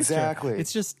is your oyster. Exactly.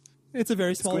 It's a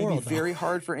very small world. It's going to be very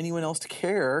hard for anyone else to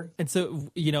care. And so,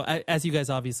 as you guys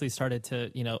obviously started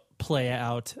to, play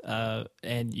out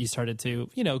and you started to,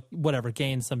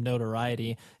 gain some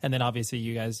notoriety. And then obviously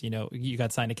you guys, you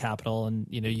got signed to Capitol, and,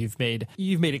 you've made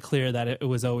it clear that it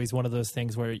was always one of those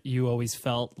things where you always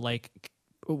felt like,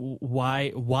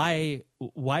 why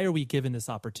are we given this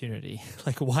opportunity?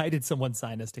 Like, why did someone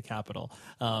sign us to Capitol?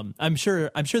 I'm sure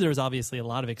there was obviously a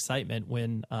lot of excitement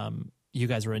when you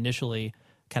guys were initially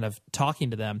kind of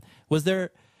talking to them. Was there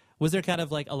kind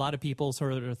of like a lot of people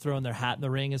sort of throwing their hat in the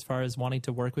ring as far as wanting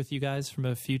to work with you guys from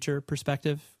a future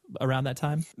perspective around that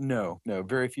time? No,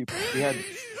 very few. We had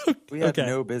Okay.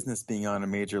 No business being on a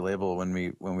major label when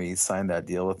we signed that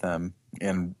deal with them,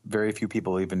 and very few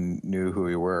people even knew who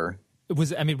we were.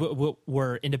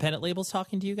 Were independent labels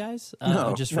talking to you guys?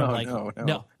 No, Just absolutely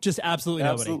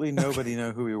nobody. Absolutely nobody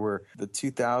knew who we were. The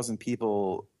 2,000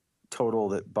 people total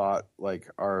that bought like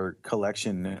our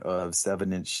collection of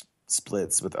 7-inch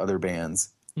splits with other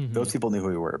bands. Mm-hmm. Those people knew who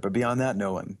we were, but beyond that,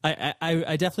 no one.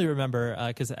 I definitely remember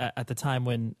because at the time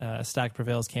when Static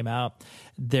Prevails came out,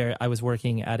 I was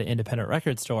working at an independent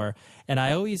record store, and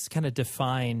I always kind of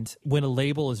defined when a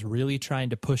label is really trying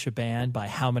to push a band by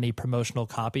how many promotional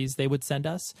copies they would send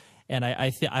us. And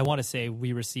I want to say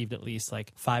we received at least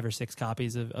like 5 or 6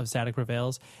 copies of Static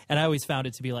Prevails. And I always found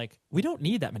it to be like, we don't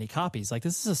need that many copies. Like,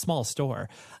 this is a small store.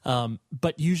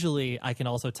 But usually I can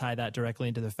also tie that directly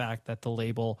into the fact that the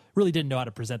label really didn't know how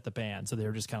to present the band. So they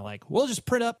were just kind of like, we'll just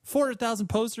print up 400,000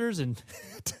 posters and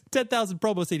 10,000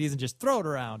 promo CDs and just throw it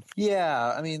around.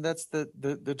 Yeah. I mean, that's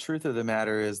the truth of the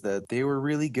matter is that they were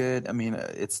really good. I mean,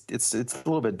 it's a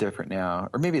little bit different now,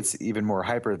 or maybe it's even more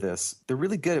hyper this. They're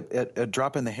really good at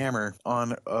dropping the hammer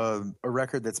on a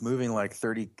record that's moving like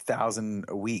 30,000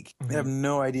 a week. Mm-hmm. They have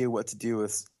no idea what to do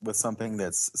with something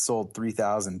that's sold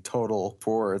 3,000 total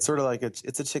for. It's sort of like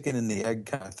it's a chicken and the egg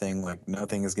kind of thing. Like,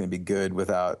 nothing is going to be good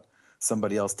without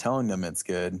somebody else telling them it's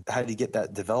good. How do you get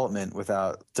that development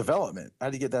without development?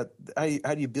 How do you get that?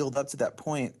 How do you build up to that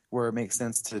point where it makes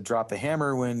sense to drop the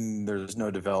hammer when there's no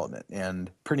development?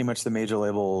 And pretty much the major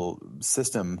label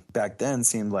system back then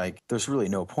seemed like there's really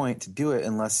no point to do it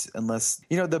unless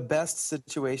the best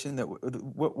situation that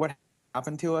what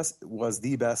happened to us was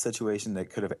the best situation that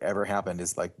could have ever happened.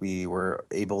 Is like we were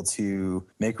able to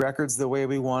make records the way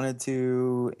we wanted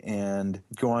to and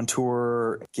go on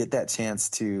tour, get that chance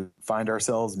to find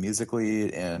ourselves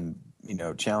musically and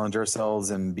challenge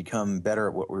ourselves and become better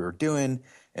at what we were doing,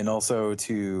 and also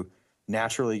to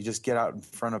naturally just get out in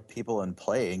front of people and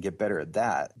play and get better at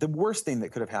that. The worst thing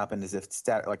that could have happened is if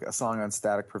a song on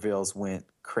Static Prevails went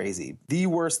crazy. The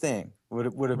worst thing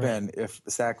would have been if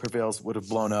Static Prevails would have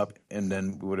blown up, and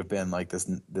then we would have been like this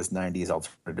 90s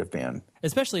alternative band.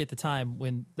 Especially at the time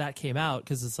when that came out,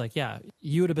 because it's like, yeah,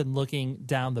 you would have been looking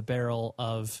down the barrel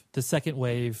of the second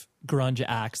wave grunge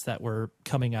acts that were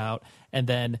coming out, and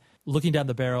then looking down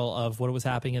the barrel of what was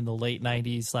happening in the late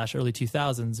 90s / early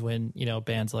 2000s when, you know,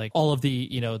 bands like all of the,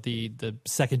 you know, the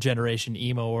second generation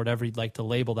emo or whatever you'd like to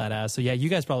label that as. So yeah, you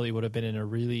guys probably would have been in a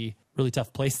really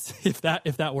tough place if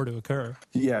that were to occur.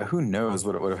 Yeah, who knows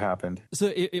what would have happened.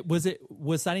 So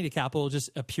was signing to Capitol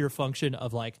just a pure function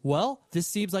of like, well, this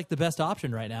seems like the best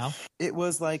option right now? It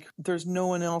was like, there's no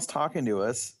one else talking to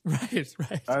us. Right.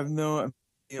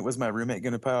 Was my roommate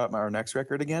going to put out our next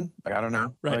record again? Like, I don't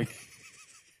know. Right. Like,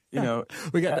 you know,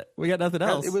 we got nothing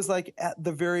else. It was like, at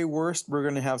the very worst, we're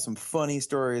going to have some funny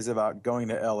stories about going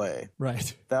to LA.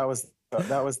 Right. That was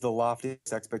the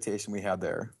loftiest expectation we had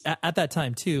there. At that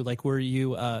time too, like, were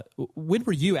you, when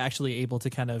were you actually able to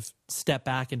kind of step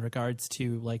back in regards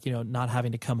to, like, you know, not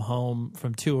having to come home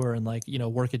from tour and, like, you know,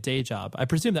 work a day job? I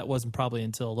presume that wasn't probably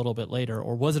until a little bit later,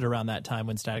 or was it around that time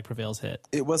when Static Prevails hit?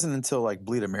 It wasn't until like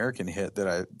Bleed American hit that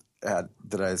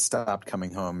I stopped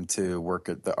coming home to work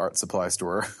at the art supply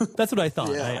store. That's what I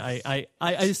thought. Yeah.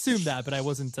 I assumed that, but I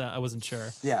wasn't sure.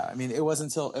 Yeah, I mean,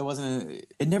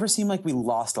 it never seemed like we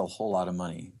lost a whole lot of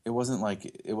money. It wasn't like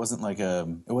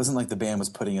the band was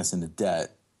putting us into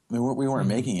debt. I mean, we weren't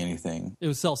making anything. It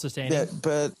was self-sustaining.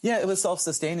 It was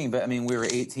self-sustaining. But I mean, we were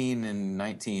 18 and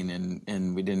 19,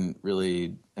 and we didn't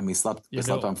really. And we slept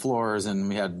on floors, and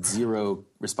we had zero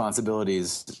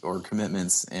responsibilities or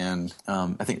commitments. And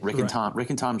I think Rick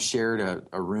and Tom shared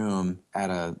a room at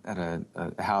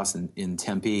a house in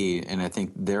Tempe, and I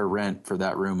think their rent for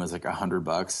that room was like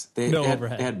 $100.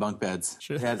 They had bunk beds.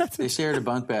 Sure. They shared a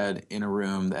bunk bed in a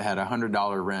room that had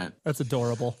 $100 rent. That's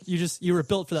adorable. You were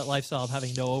built for that lifestyle of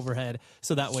having no overhead,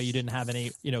 so that way you didn't have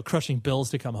any, you know, crushing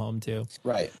bills to come home to.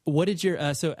 Right. What did your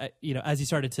you know, as you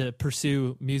started to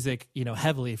pursue music, you know,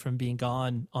 heavily from being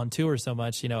gone on tour so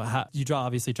much, you know,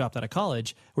 obviously dropped out of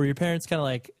college. Were your parents kind of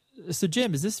like, so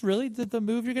Jim, is this really the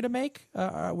move you're going to make?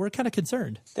 We're kind of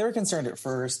concerned. They were concerned at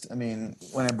first. I mean,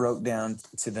 when I broke down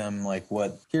to them, like,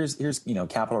 here's you know,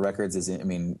 Capitol Records is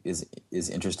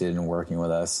interested in working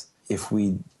with us. If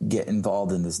we get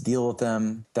involved in this deal with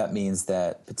them, that means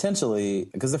that potentially,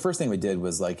 because the first thing we did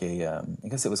was like I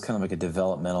guess it was kind of like a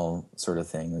developmental sort of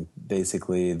thing. Like,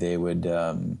 basically, they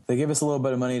gave us a little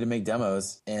bit of money to make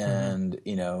demos, and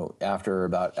you know, after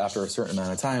a certain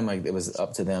amount of time, like, it was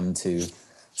up to them to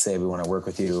say, we want to work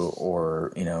with you,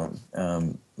 or, you know,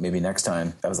 maybe next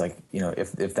time. I was like, you know,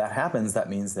 if that happens, that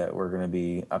means that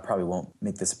I probably won't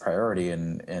make this a priority,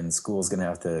 and school's going to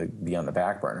have to be on the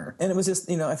back burner. And it was just,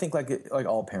 you know, I think like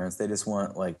all parents, they just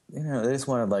want, like, you know, they just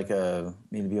wanted like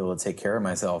me to be able to take care of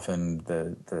myself, and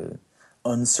the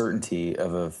uncertainty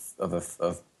of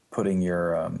putting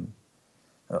your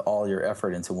all your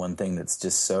effort into one thing that's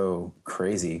just so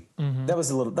crazy. Mm-hmm. That was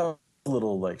a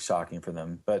little like shocking for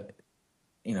them, but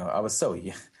you know, I was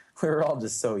we were all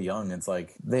just so young. It's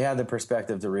like they had the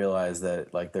perspective to realize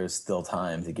that, like, there's still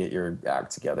time to get your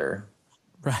act together.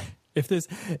 Right. If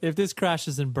this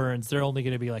crashes and burns, they're only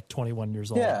going to be like 21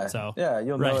 years old. Yeah. So yeah,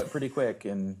 you'll know it pretty quick.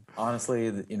 And honestly,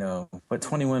 you know, what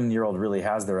 21-year-old really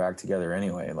has their act together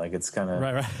anyway? Like, it's kind of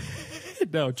right.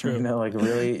 No, true. You know, like,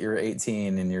 really, you're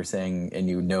 18 and you're saying, and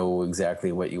you know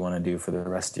exactly what you want to do for the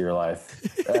rest of your life.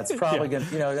 That's probably going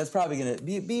to, you know, that's probably going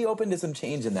to be open to some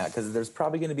change in that, because there's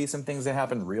probably going to be some things that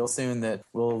happen real soon that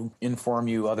will inform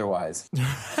you otherwise.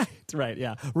 Right.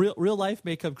 Yeah. Real life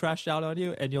may come crash down on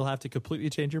you, and you'll have to completely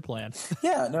change your plan.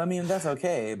 Yeah. No, I mean, that's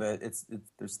okay, but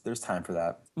there's time for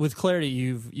that. With Clarity,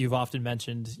 you've often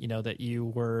mentioned, you know, that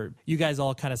you guys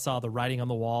all kind of saw the writing on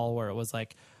the wall, where it was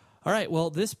like, all right, well,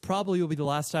 this probably will be the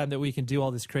last time that we can do all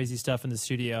this crazy stuff in the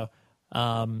studio.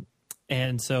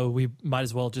 And so we might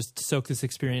as well just soak this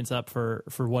experience up for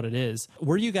what it is.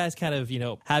 Were you guys kind of, you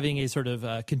know, having a sort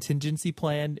of contingency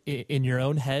plan in your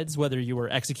own heads, whether you were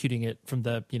executing it from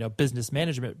the, you know, business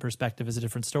management perspective is a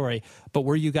different story, but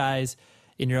were you guys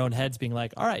in your own heads being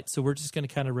like, all right, so we're just going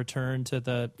to kind of return to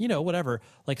the, you know, whatever,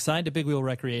 like sign to Big Wheel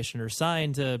Recreation or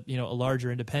sign to, you know, a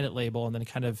larger independent label, and then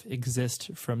kind of exist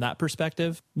from that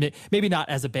perspective? Maybe not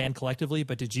as a band collectively,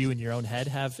 but did you in your own head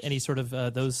have any sort of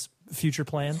those future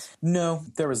plans? No,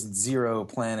 there was zero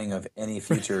planning of any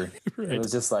future. Right. It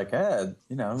was just like,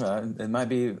 you know, we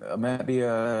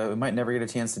might never get a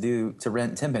chance to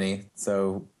rent Timpani,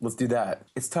 so let's do that.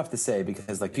 It's tough to say,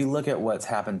 because, like, if you look at what's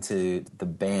happened to the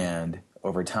band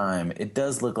over time, it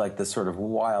does look like this sort of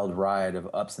wild ride of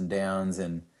ups and downs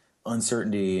and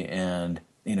uncertainty and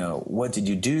what did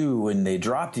you do when they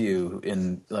dropped you?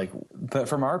 And like, but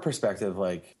from our perspective,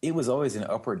 like it was always an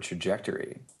upward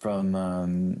trajectory from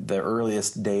the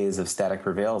earliest days of Static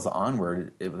Prevails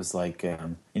onward. It was like,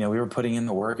 we were putting in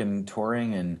the work and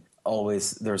touring, and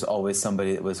there's always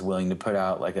somebody that was willing to put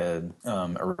out like a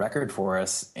record for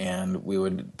us, and we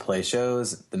would play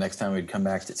shows. The next time we'd come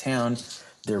back to town,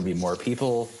 there would be more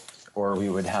people, or we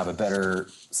would have a better,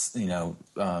 we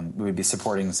would be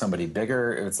supporting somebody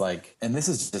bigger. It was like, and this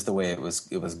is just the way it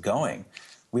was going.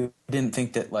 We didn't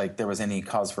think that like there was any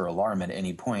cause for alarm at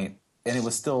any point, and it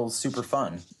was still super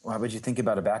fun. Why would you think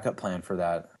about a backup plan for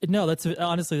that? No, that's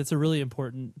a really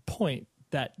important point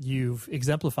that you've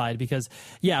exemplified, because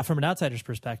from an outsider's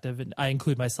perspective, and I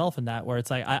include myself in that, where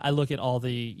it's like I look at all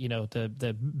the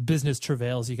the business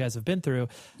travails you guys have been through.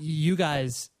 You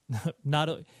guys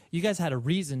had a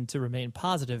reason to remain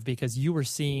positive, because you were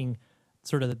seeing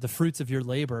sort of the fruits of your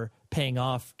labor paying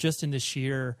off just in the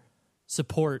sheer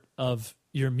support of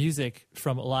your music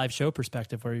from a live show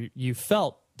perspective, where you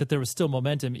felt that there was still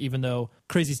momentum, even though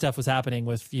crazy stuff was happening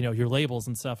with, your labels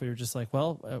and stuff. We were just like,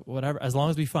 well, whatever, as long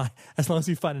as we find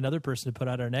another person to put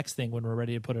out our next thing when we're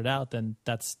ready to put it out, then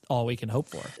that's all we can hope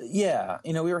for. Yeah.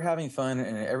 We were having fun,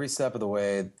 and every step of the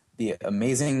way, the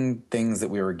amazing things that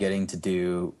we were getting to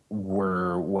do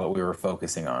were what we were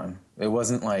focusing on. It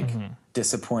wasn't like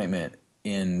disappointment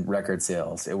in record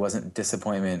sales. It wasn't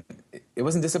disappointment. It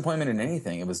wasn't disappointment in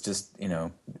anything. It was just,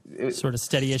 sort of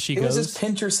steady as she goes. It was just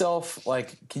pinch yourself.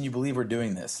 Like, can you believe we're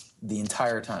doing this the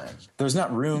entire time? There's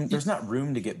not room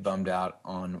to get bummed out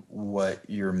on what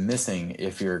you're missing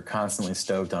if you're constantly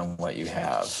stoked on what you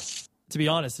have. To be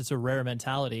honest, it's a rare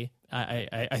mentality.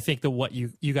 I think that what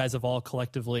you guys have all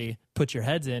collectively put your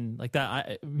heads in like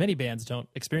that, many bands don't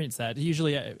experience that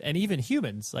usually, and even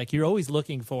humans, like you're always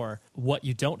looking for what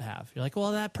you don't have. You're like,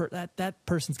 well, that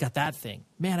person's got that thing.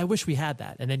 Man, I wish we had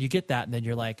that. And then you get that, and then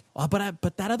you're like, oh,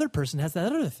 but that other person has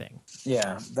that other thing.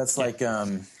 Yeah, that's like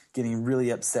getting really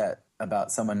upset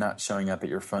about someone not showing up at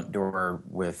your front door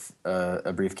with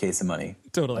a briefcase of money.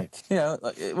 Totally.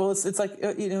 It's like,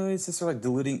 it's just sort of like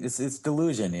diluting. It's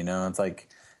delusion, It's like,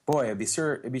 boy, it'd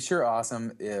be sure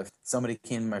awesome if somebody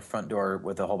came to my front door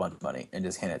with a whole bunch of money and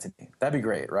just handed it to me. That'd be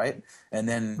great, right? And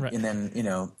then,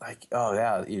 like, oh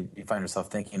yeah, you find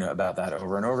yourself thinking about that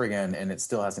over and over again, and it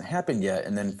still hasn't happened yet.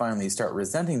 And then finally, you start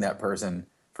resenting that person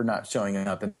for not showing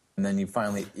up, and then you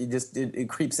finally, it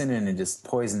creeps in and it just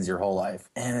poisons your whole life,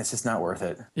 and it's just not worth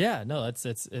it. Yeah, no, it's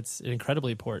an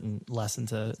incredibly important lesson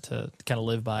to kind of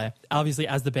live by. Obviously,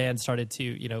 as the band started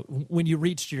to, when you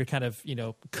reached your kind of,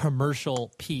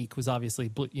 commercial peak, was obviously,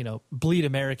 Bleed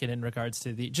American in regards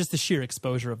to the sheer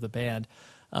exposure of the band.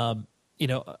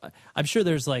 I'm sure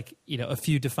there's like, a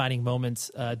few defining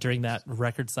moments during that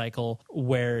record cycle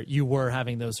where you were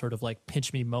having those sort of like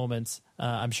pinch me moments.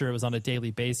 I'm sure it was on a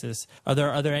daily basis. Are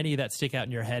there any that stick out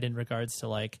in your head in regards to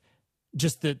like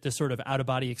just the sort of out of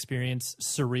body experience,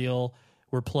 surreal?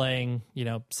 We're playing,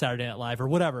 Saturday Night Live or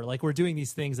whatever. Like we're doing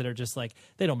these things that are just like,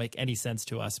 they don't make any sense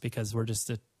to us because we're just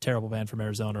a terrible band from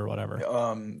Arizona or whatever.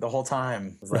 The whole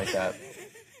time was like that.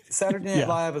 Saturday Night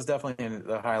Live was definitely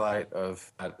the highlight of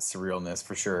that surrealness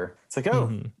for sure. It's like,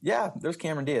 yeah, there's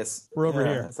Cameron Diaz. We're over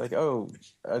here. It's like,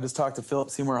 I just talked to Philip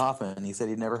Seymour Hoffman. He said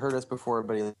he'd never heard us before,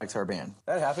 but he likes our band.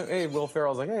 That happened. Hey, Will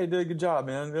Ferrell's like, hey, you did a good job,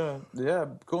 man. Yeah,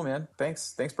 cool, man.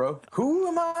 Thanks, bro. Who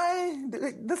am I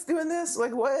that's doing this?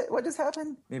 Like, what just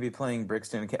happened? Maybe playing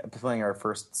our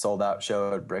first sold out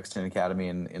show at Brixton Academy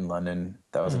in London.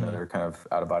 That was another kind of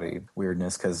out of body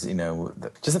weirdness because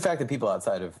just the fact that people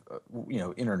outside of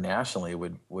internationally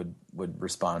would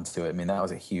respond to it. I mean, that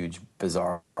was a huge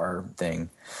bizarre thing.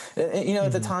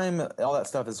 At the time, all that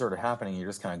stuff is sort of happening. You're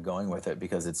just kind of going with it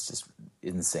because it's just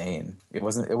insane. It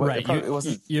wasn't. It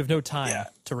wasn't. You have no time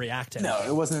to react to it. No,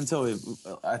 it wasn't until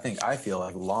I feel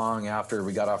like long after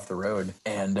we got off the road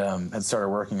and had started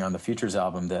working on the Futures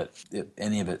album that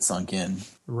any of it sunk in.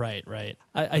 Right.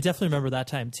 I definitely remember that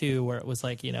time too, where it was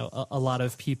like a lot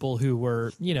of people who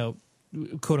were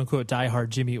quote unquote diehard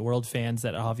Jimmy Eat World fans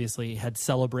that obviously had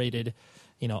celebrated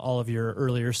all of your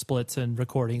earlier splits and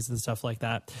recordings and stuff like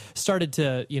that, started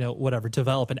to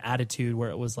develop an attitude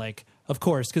where it was like, of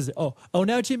course, because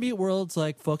now Jimmy Eat World's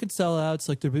like fucking sellouts,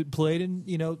 like they're played in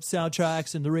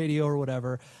soundtracks and the radio or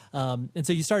whatever, and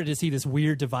so you started to see this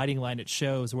weird dividing line at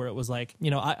shows where it was like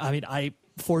I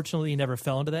fortunately never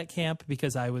fell into that camp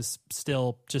because I was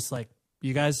still just like,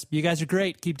 you guys are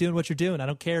great. Keep doing what you're doing. I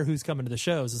don't care who's coming to the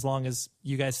shows as long as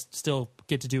you guys still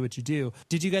get to do what you do.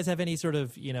 Did you guys have any sort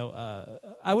of,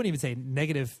 I wouldn't even say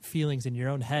negative feelings in your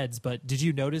own heads, but did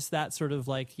you notice that sort of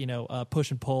like,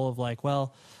 push and pull of like,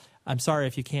 well, I'm sorry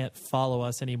if you can't follow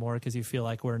us anymore because you feel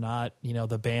like we're not,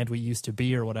 the band we used to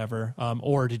be or whatever.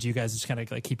 Or did you guys just kind of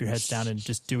like keep your heads down and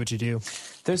just do what you do?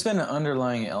 There's been an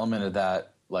underlying element of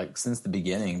that, like since the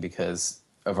beginning, because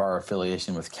of our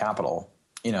affiliation with Capitol.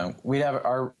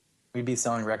 We'd be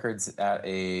selling records at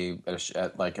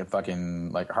like a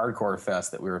fucking like hardcore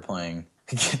fest that we were playing,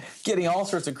 getting all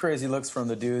sorts of crazy looks from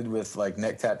the dude with like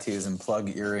neck tattoos and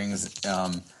plug earrings,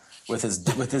 with his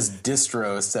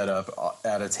distro set up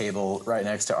at a table right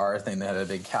next to our thing that had a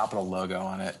big Capitol logo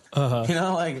on it.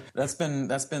 Like that's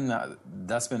been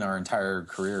our entire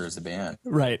career as a band.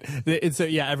 Right. And so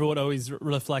everyone always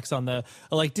reflects on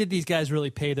did these guys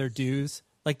really pay their dues?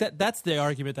 Like that's the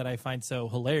argument that I find so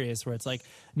hilarious, where it's like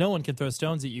no one can throw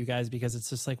stones at you guys because it's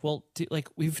just like, well,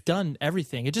 we've done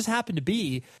everything. It just happened to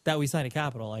be that we signed a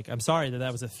Capitol. Like, I'm sorry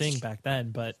that was a thing back then,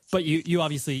 but you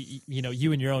obviously,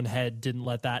 you in your own head didn't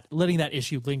letting that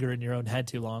issue linger in your own head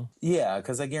too long. Yeah,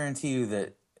 because I guarantee you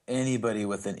that anybody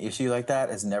with an issue like that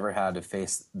has never had to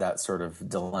face that sort of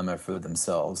dilemma for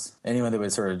themselves. Anyone that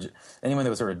would sort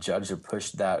of judge or push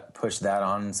that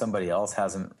on somebody else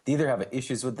they either have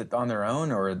issues with it on their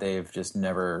own, or they've just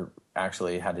never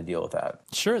actually had to deal with that.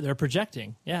 Sure, they're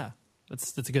projecting. Yeah.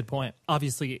 That's a good point.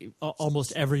 Obviously,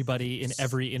 almost everybody in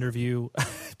every interview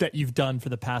that you've done for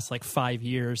the past 5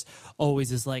 years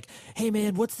always is like, hey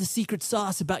man, what's the secret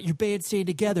sauce about your band staying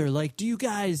together? Like, do you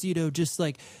guys, just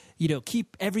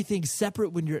keep everything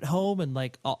separate when you're at home, and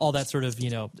all that sort of,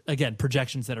 again,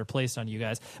 projections that are placed on you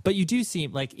guys. But you do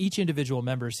seem like each individual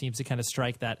member seems to kind of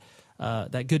strike that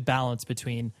good balance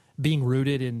between being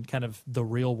rooted in kind of the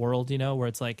real world, where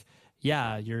it's like,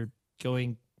 yeah, you're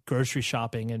going grocery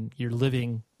shopping and you're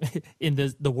living in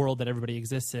the world that everybody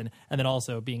exists in, and then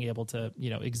also being able to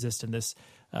exist in this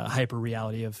hyper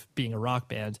reality of being a rock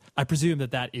band. I presume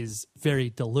that is very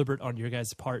deliberate on your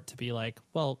guys' part to be like,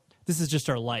 well, this is just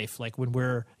our life. Like when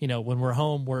we're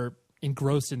home, we're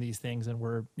engrossed in these things, and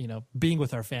we're being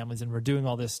with our families, and we're doing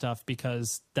all this stuff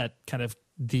because that kind of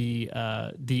the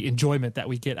enjoyment that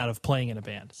we get out of playing in a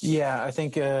band. Yeah, I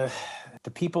think the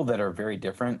people that are very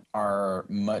different are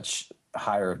much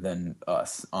higher than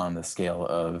us on the scale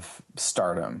of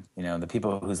stardom. The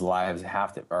people whose lives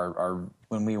are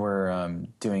when we were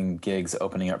doing gigs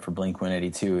opening up for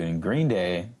Blink-182 and Green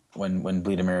Day, when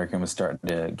Bleed American was starting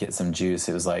to get some juice,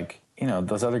 it was like,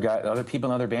 those other people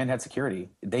in the other band had security.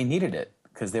 They needed it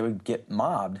because they would get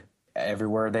mobbed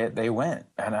everywhere they went.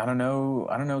 And I don't know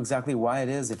exactly why it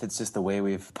is, if it's just the way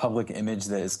we've public image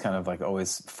that has kind of like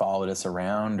always followed us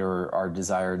around, or our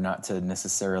desire not to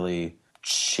necessarily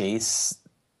chase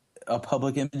a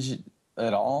public image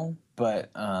at all. But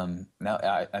now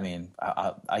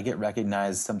I get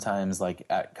recognized sometimes like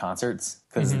at concerts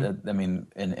because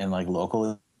in like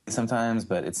local sometimes,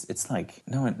 but it's like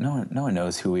no one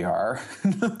knows who we are.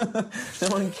 No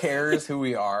one cares who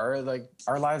we are. Like,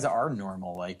 our lives are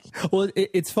normal. Like, well,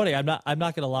 it's funny. I'm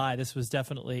not gonna lie. This was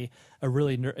definitely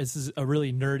this is a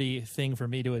really nerdy thing for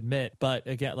me to admit. But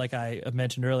again, like I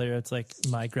mentioned earlier, it's like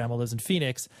my grandma lives in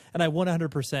Phoenix, and I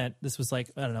 100%. This was like,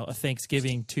 I don't know, a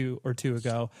Thanksgiving two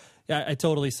ago. I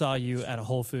totally saw you at a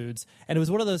Whole Foods, and it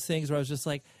was one of those things where I was just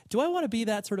like, do I want to be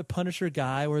that sort of Punisher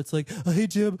guy where it's like, oh, hey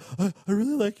Jim, I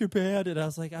really like your band, and I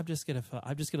was like, I'm just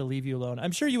gonna leave you alone.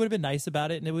 I'm sure you would have been nice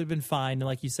about it, and it would have been fine. And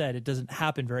like you said, it doesn't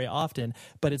happen very often,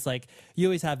 but it's like you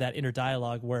always have that inner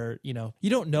dialogue where you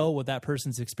don't know what that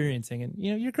person's experiencing, and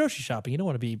you're grocery shopping. You don't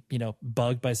want to be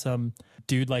bugged by some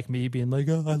dude like me being like,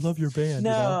 oh, I love your band.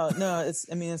 No, it's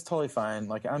totally fine.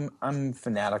 Like I'm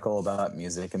fanatical about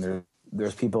music, and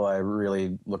there's people I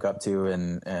really look up to,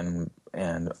 and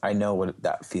I know what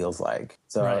that feels like.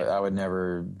 So right. I would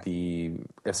never be,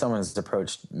 if someone's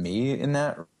approached me in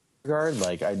that regard,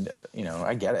 like I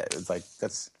get it. It's like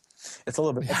it's a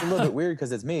little bit weird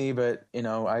because it's me, but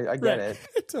I get right.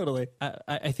 it. Totally.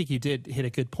 I think you did hit a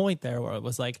good point there, where it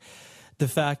was like the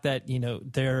fact that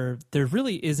there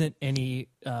really isn't any,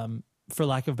 for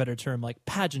lack of a better term, like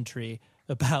pageantry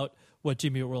about what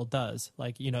Jimmy Eat World does.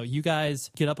 Like, you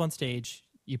guys get up on stage,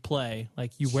 you play,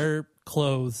 like you wear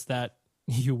clothes that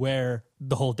you wear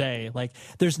the whole day. Like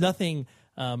there's nothing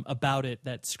about it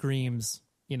that screams,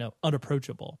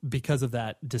 unapproachable. Because of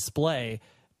that display,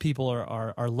 people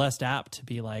are less apt to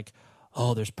be like,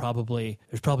 oh, there's probably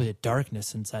a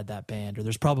darkness inside that band, or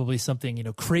there's probably something,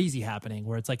 crazy happening,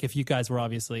 where it's like, if you guys were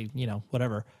obviously,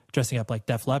 whatever, dressing up like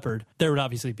Def Leppard, there would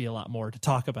obviously be a lot more to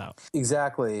talk about.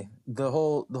 Exactly. The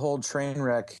whole train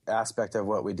wreck aspect of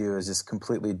what we do is just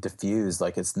completely diffused.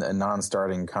 Like it's a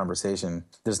non-starting conversation.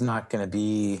 There's not going to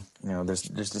be, there's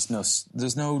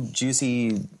just no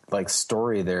juicy like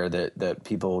story there that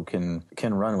people can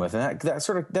run with. And that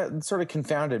sort of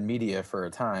confounded media for a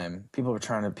time. People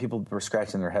were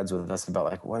scratching their heads with us about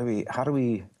like,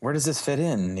 where does this fit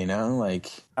in?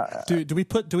 Do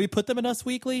we put them in Us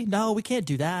Weekly? No, we can't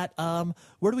do that.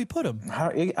 Where do we put them?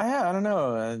 I don't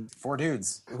know. 4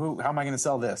 dudes. How am I going to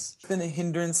sell this? It's been a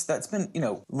hindrance. That's been,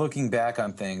 looking back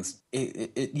on things.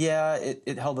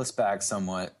 It held us back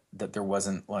somewhat. That there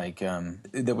wasn't like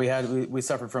that we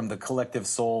suffered from the collective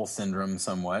soul syndrome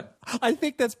somewhat. I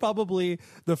think that's probably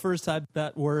the first time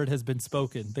that word has been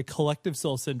spoken. The collective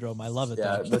soul syndrome. I love it.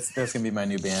 Yeah, that's gonna be my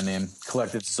new band name,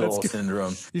 Collective Soul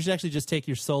Syndrome. You should actually just take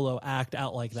your solo act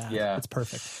out like that. Yeah, it's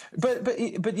perfect.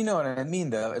 But you know what I mean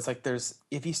though. It's like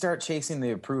if you start chasing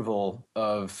the approval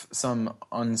of some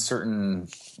uncertain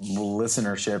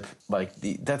listenership, like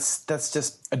that's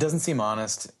just, it doesn't seem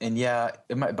honest. And yeah,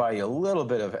 it might buy you a little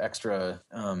bit of extra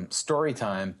story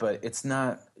time, but it's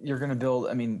not. You're going to build.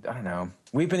 I mean, I don't know.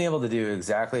 We've been able to do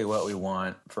exactly what we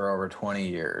want for over 20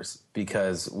 years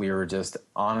because we were just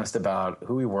honest about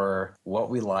who we were,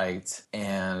 what we liked,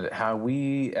 and how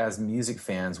we as music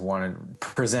fans want to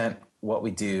present what we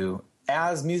do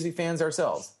as music fans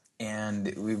ourselves.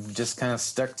 And we've just kind of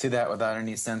stuck to that without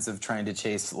any sense of trying to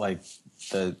chase like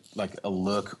a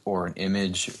look or an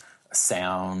image, a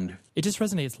sound. It just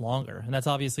resonates longer. And that's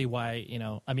obviously why,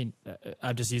 I'm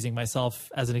just using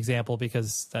myself as an example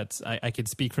because I could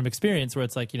speak from experience where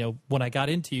it's like, when I got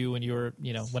into you when you were,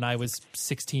 when I was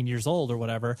 16 years old or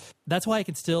whatever, that's why I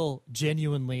can still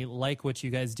genuinely like what you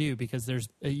guys do because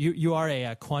you are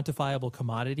a quantifiable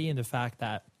commodity in the fact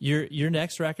that your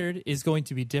next record is going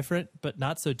to be different, but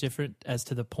not so different as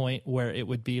to the point where it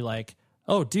would be like,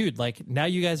 oh, dude, like now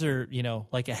you guys are,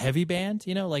 like a heavy band,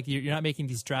 like you're not making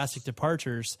these drastic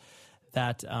departures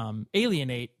that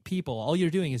alienate people. All you're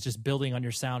doing is just building on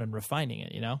your sound and refining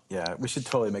it, Yeah, we should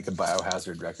totally make a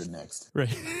Biohazard record next.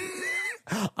 Right.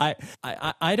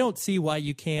 I don't see why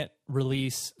you can't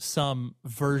release some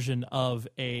version of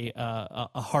a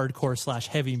hardcore /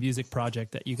 heavy music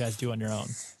project that you guys do on your own.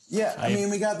 Yeah, I mean,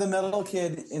 we got the metal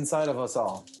kid inside of us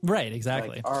all. Right,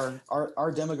 exactly. Like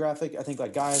our demographic, I think,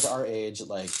 like guys our age,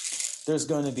 like there's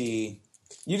going to be,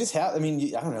 you just have. I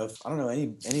mean, I don't know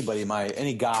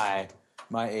any guy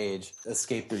my age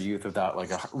escape their youth without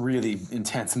like a really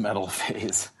intense metal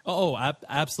phase. Oh,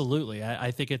 absolutely.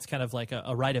 I think it's kind of like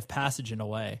a rite of passage in a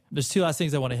way. There's 2 last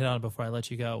things I want to hit on before I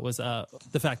let you go was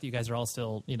the fact that you guys are all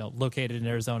still, located in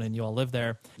Arizona and you all live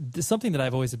there. Something that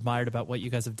I've always admired about what you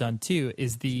guys have done too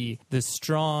is the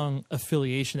strong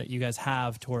affiliation that you guys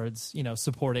have towards,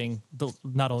 supporting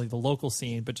not only the local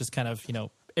scene, but just kind of,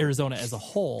 Arizona as a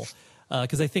whole.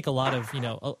 Because I think a lot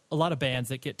of bands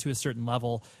that get to a certain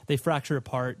level, they fracture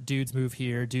apart. Dudes move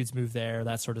here, dudes move there,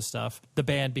 that sort of stuff. The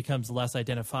band becomes less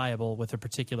identifiable with a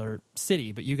particular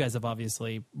city. But you guys have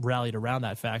obviously rallied around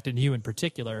that fact, and you in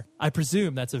particular. I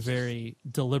presume that's a very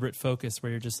deliberate focus where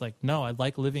you're just like, no, I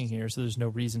like living here, so there's no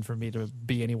reason for me to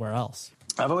be anywhere else.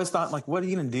 I've always thought, like, what are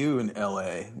you going to do in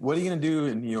LA? What are you going to do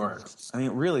in New York? I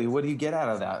mean, really, what do you get out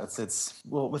of that?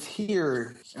 Well, with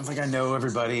here, it's like I know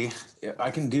everybody. I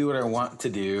can do what I want to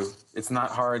do. It's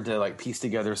not hard to, like, piece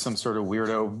together some sort of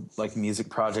weirdo, like, music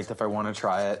project if I want to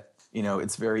try it.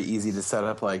 It's very easy to set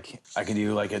up. Like I can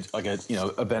do like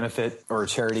a benefit or a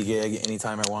charity gig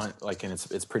anytime I want. Like, and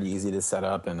it's pretty easy to set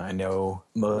up. And I know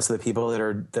most of the people that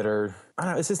are. I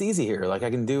don't know. It's just easy here. Like I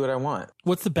can do what I want.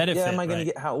 What's the benefit?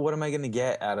 Yeah, what am I going to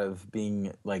get out of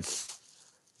being like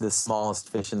the smallest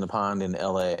fish in the pond in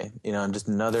LA? I'm just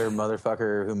another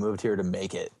motherfucker who moved here to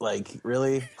make it. Like,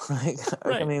 really? Like,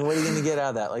 right. I mean, what are you going to get out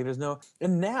of that? Like, there's no.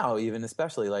 And now, even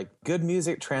especially, like, good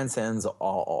music transcends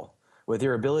all. With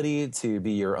your ability to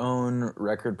be your own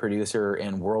record producer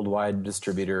and worldwide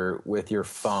distributor with your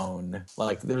phone,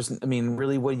 like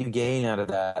really, what do you gain out of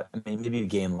that? I mean, maybe you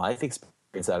gain life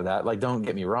experience out of that. Like, don't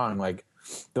get me wrong. Like,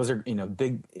 those are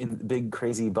big,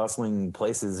 crazy, bustling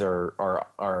places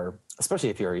are especially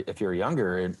if you're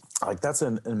younger. Like, that's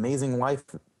an amazing life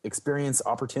experience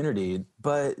opportunity,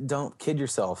 but don't kid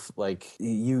yourself. Like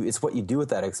it's what you do with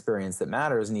that experience that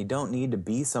matters, and you don't need to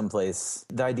be someplace.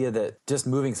 The idea that just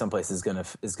moving someplace is going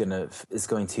to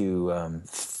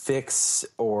fix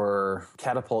or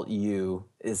catapult you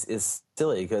is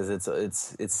silly, because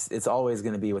it's always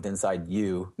going to be within inside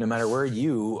you, no matter where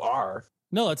you are.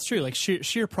 No, that's true. Like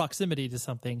sheer proximity to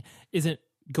something isn't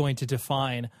going to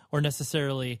define or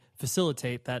necessarily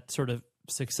facilitate that sort of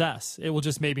success. It will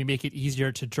just maybe make it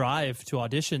easier to drive to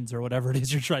auditions or whatever it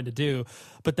is you're trying to do.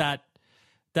 But that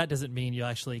doesn't mean you'll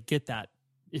actually get that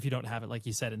if you don't have it, like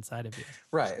you said, inside of you.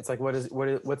 Right. It's like,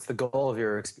 what's the goal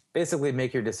of basically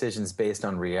make your decisions based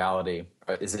on reality.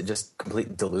 Is it just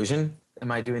complete delusion?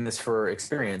 Am I doing this for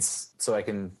experience so I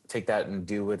can take that and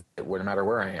do with it no matter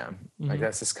where I am? Like,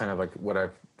 that's just kind of like what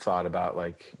I've thought about,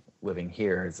 like, living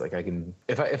here. It's like I can,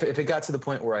 if it got to the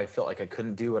point where I felt like I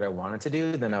couldn't do what I wanted to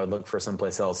do, then I would look for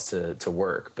someplace else to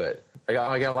work. But I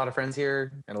got a lot of friends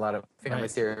here and a lot of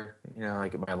families here. You know,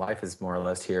 like my life is more or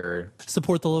less here.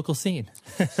 Support the local scene.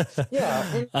 Yeah,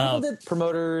 and people did,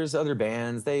 promoters, other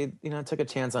bands, they took a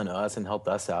chance on us and helped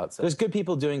us out. So there's good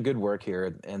people doing good work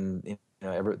here, and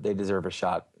they deserve a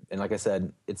shot. And like I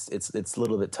said, it's a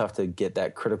little bit tough to get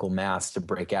that critical mass to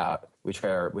break out. We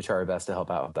try our best to help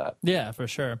out with that. Yeah, for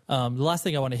sure. The last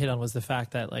thing I want to hit on was the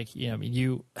fact that, like,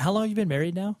 how long have you been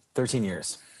married now? 13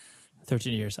 years.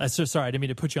 13 years. I'm so sorry. I didn't mean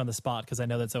to put you on the spot because I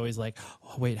know that's always like,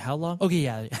 oh, wait, how long? Okay,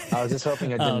 yeah. I was just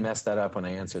hoping I didn't mess that up when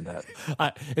I answered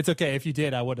that. It's okay. If you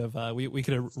did, I would have, we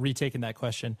could have retaken that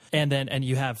question. And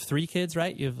you have 3 kids,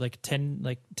 right? You have like 10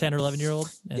 or 11-year-old?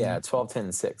 Yeah, 12, 10,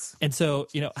 and 6. And so,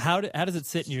 how does it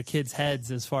sit in your kids'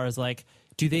 heads as far as like,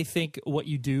 do they think what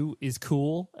you do is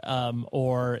cool?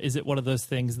 Or is it one of those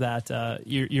things that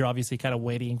you're obviously kind of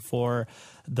waiting for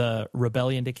the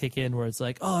rebellion to kick in where it's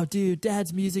like, oh, dude,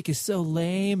 Dad's music is so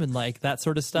lame and like that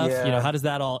sort of stuff? Yeah. How does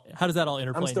that all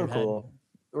interplay I'm still in your head? cool.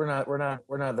 We're not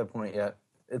at the point yet.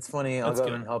 It's funny. I'll go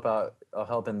and help out. I'll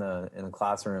help in the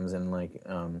classrooms, and like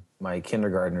my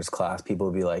kindergartners class, people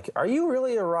will be like, "Are you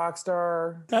really a rock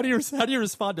star?" How do you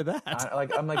respond to that?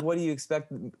 I'm like, what do you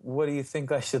expect? What do you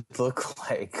think I should look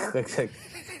like?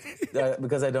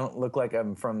 Because I don't look like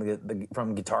I'm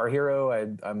from Guitar Hero.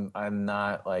 I'm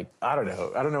not like, I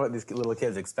don't know what these little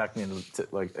kids expect me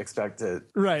to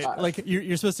right. Like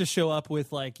you're supposed to show up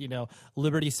with like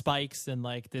Liberty spikes and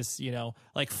like this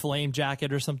like flame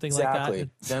jacket or something like that.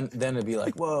 Then it'd be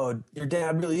like, whoa, your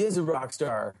dad really is a rock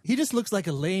star. He just looks like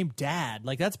a lame dad.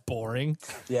 Like, that's boring.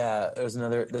 Yeah, there's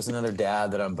another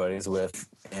dad that I'm buddies with,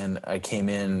 and I came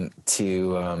into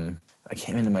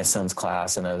my son's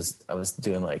class, and I was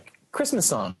doing like Christmas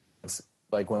songs,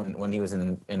 like when he was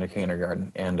in the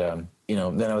kindergarten, and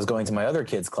then I was going to my other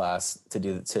kids' class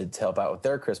to help out with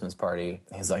their Christmas party.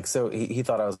 He's like, so he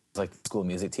thought I was like the school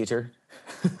music teacher.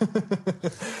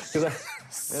 I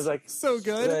was like, so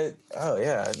good. Oh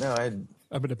yeah, no, I'm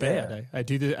in a band. Yeah.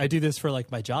 I do this for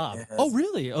like my job. Yeah, oh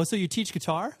really? Oh, so you teach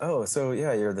guitar? Oh, so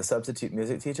yeah, you're the substitute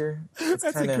music teacher? That's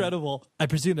incredible. I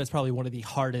presume that's probably one of the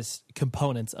hardest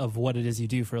components of what it is you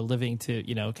do for a living, to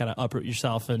kind of uproot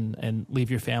yourself and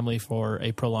leave your family for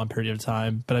a prolonged period of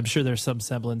time. But I'm sure there's some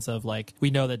semblance of like,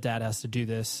 we know that Dad has to do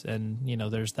this, and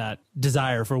there's that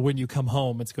desire for when you come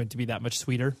home, it's going to be that much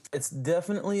sweeter. It's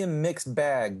definitely a mixed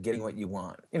bag getting what you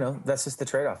want. That's just the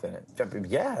trade-off in it.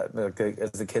 Yeah,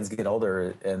 as the kids get older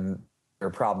and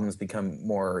their problems become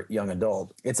more young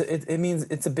adult, it means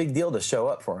it's a big deal to show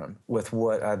up for them. With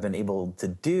what I've been able to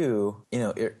do,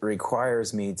 it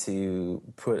requires me to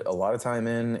put a lot of time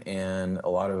in and a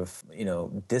lot of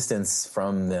distance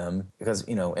from them, because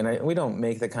we don't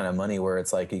make the kind of money where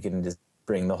it's like you can just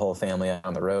bring the whole family out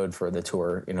on the road for the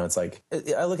tour. It's like,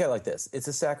 I look at it like this. It's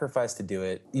a sacrifice to do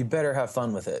it. You better have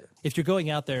fun with it. If you're going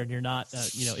out there and you're not,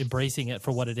 embracing it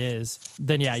for what it is,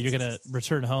 then yeah, you're going to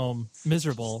return home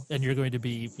miserable, and you're going to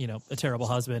be, a terrible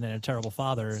husband and a terrible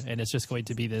father. And it's just going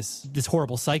to be this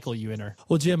horrible cycle you enter.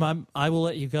 Well, Jim, I will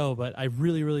let you go, but I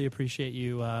really, really appreciate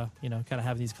you, kind of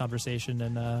having these conversations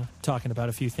and talking about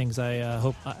a few things. I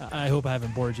hope I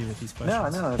haven't bored you with these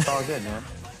questions. No, it's all good, man.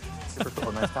 Super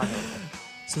cool. Nice talking with you.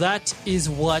 So that is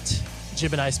what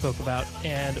Jim and I spoke about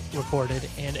and recorded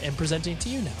and am presenting to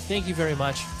you now. Thank you very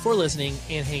much for listening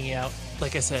and hanging out.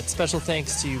 Like I said, special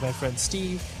thanks to my friend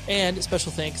Steve, and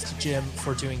special thanks to Jim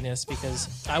for doing this,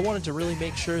 because I wanted to really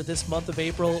make sure this month of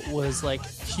April was like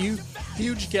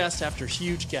huge guest after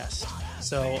huge guest.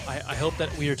 So I hope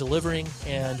that we are delivering,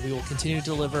 and we will continue to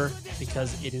deliver,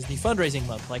 because it is the fundraising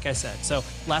month, like I said. So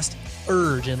last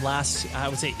urge and I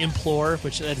would say implore,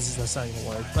 which that's not even a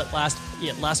word, but last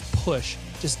push.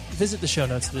 Just visit the show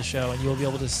notes of the show, and you'll be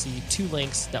able to see 2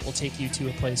 links that will take you to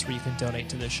a place where you can donate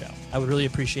to this show. I would really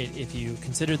appreciate if you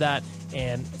considered that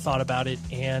and thought about it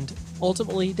and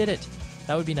ultimately did it.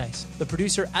 That would be nice. The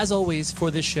producer, as always,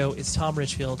 for this show is Tom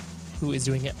Richfield, who is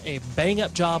doing a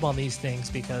bang-up job on these things,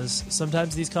 because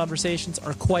sometimes these conversations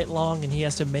are quite long and he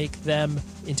has to make them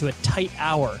into a tight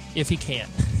hour if he can.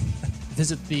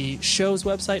 Visit the show's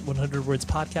website,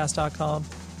 100wordspodcast.com.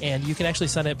 And you can actually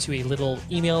sign up to a little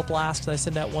email blast that I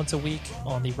send out once a week.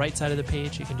 On the right side of the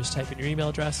page, you can just type in your email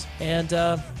address. And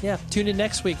tune in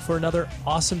next week for another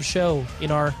awesome show in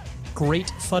our great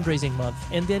fundraising month.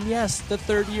 And then, yes, the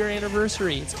 3rd-year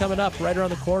anniversary. It's coming up right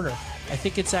around the corner. I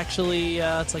think it's actually,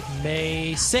 it's like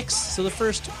May 6th, so the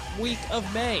first week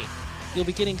of May. You'll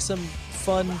be getting some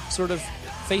fun sort of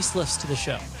facelifts to the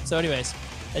show. So anyways,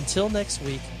 until next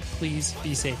week, please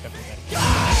be safe,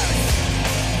 everybody.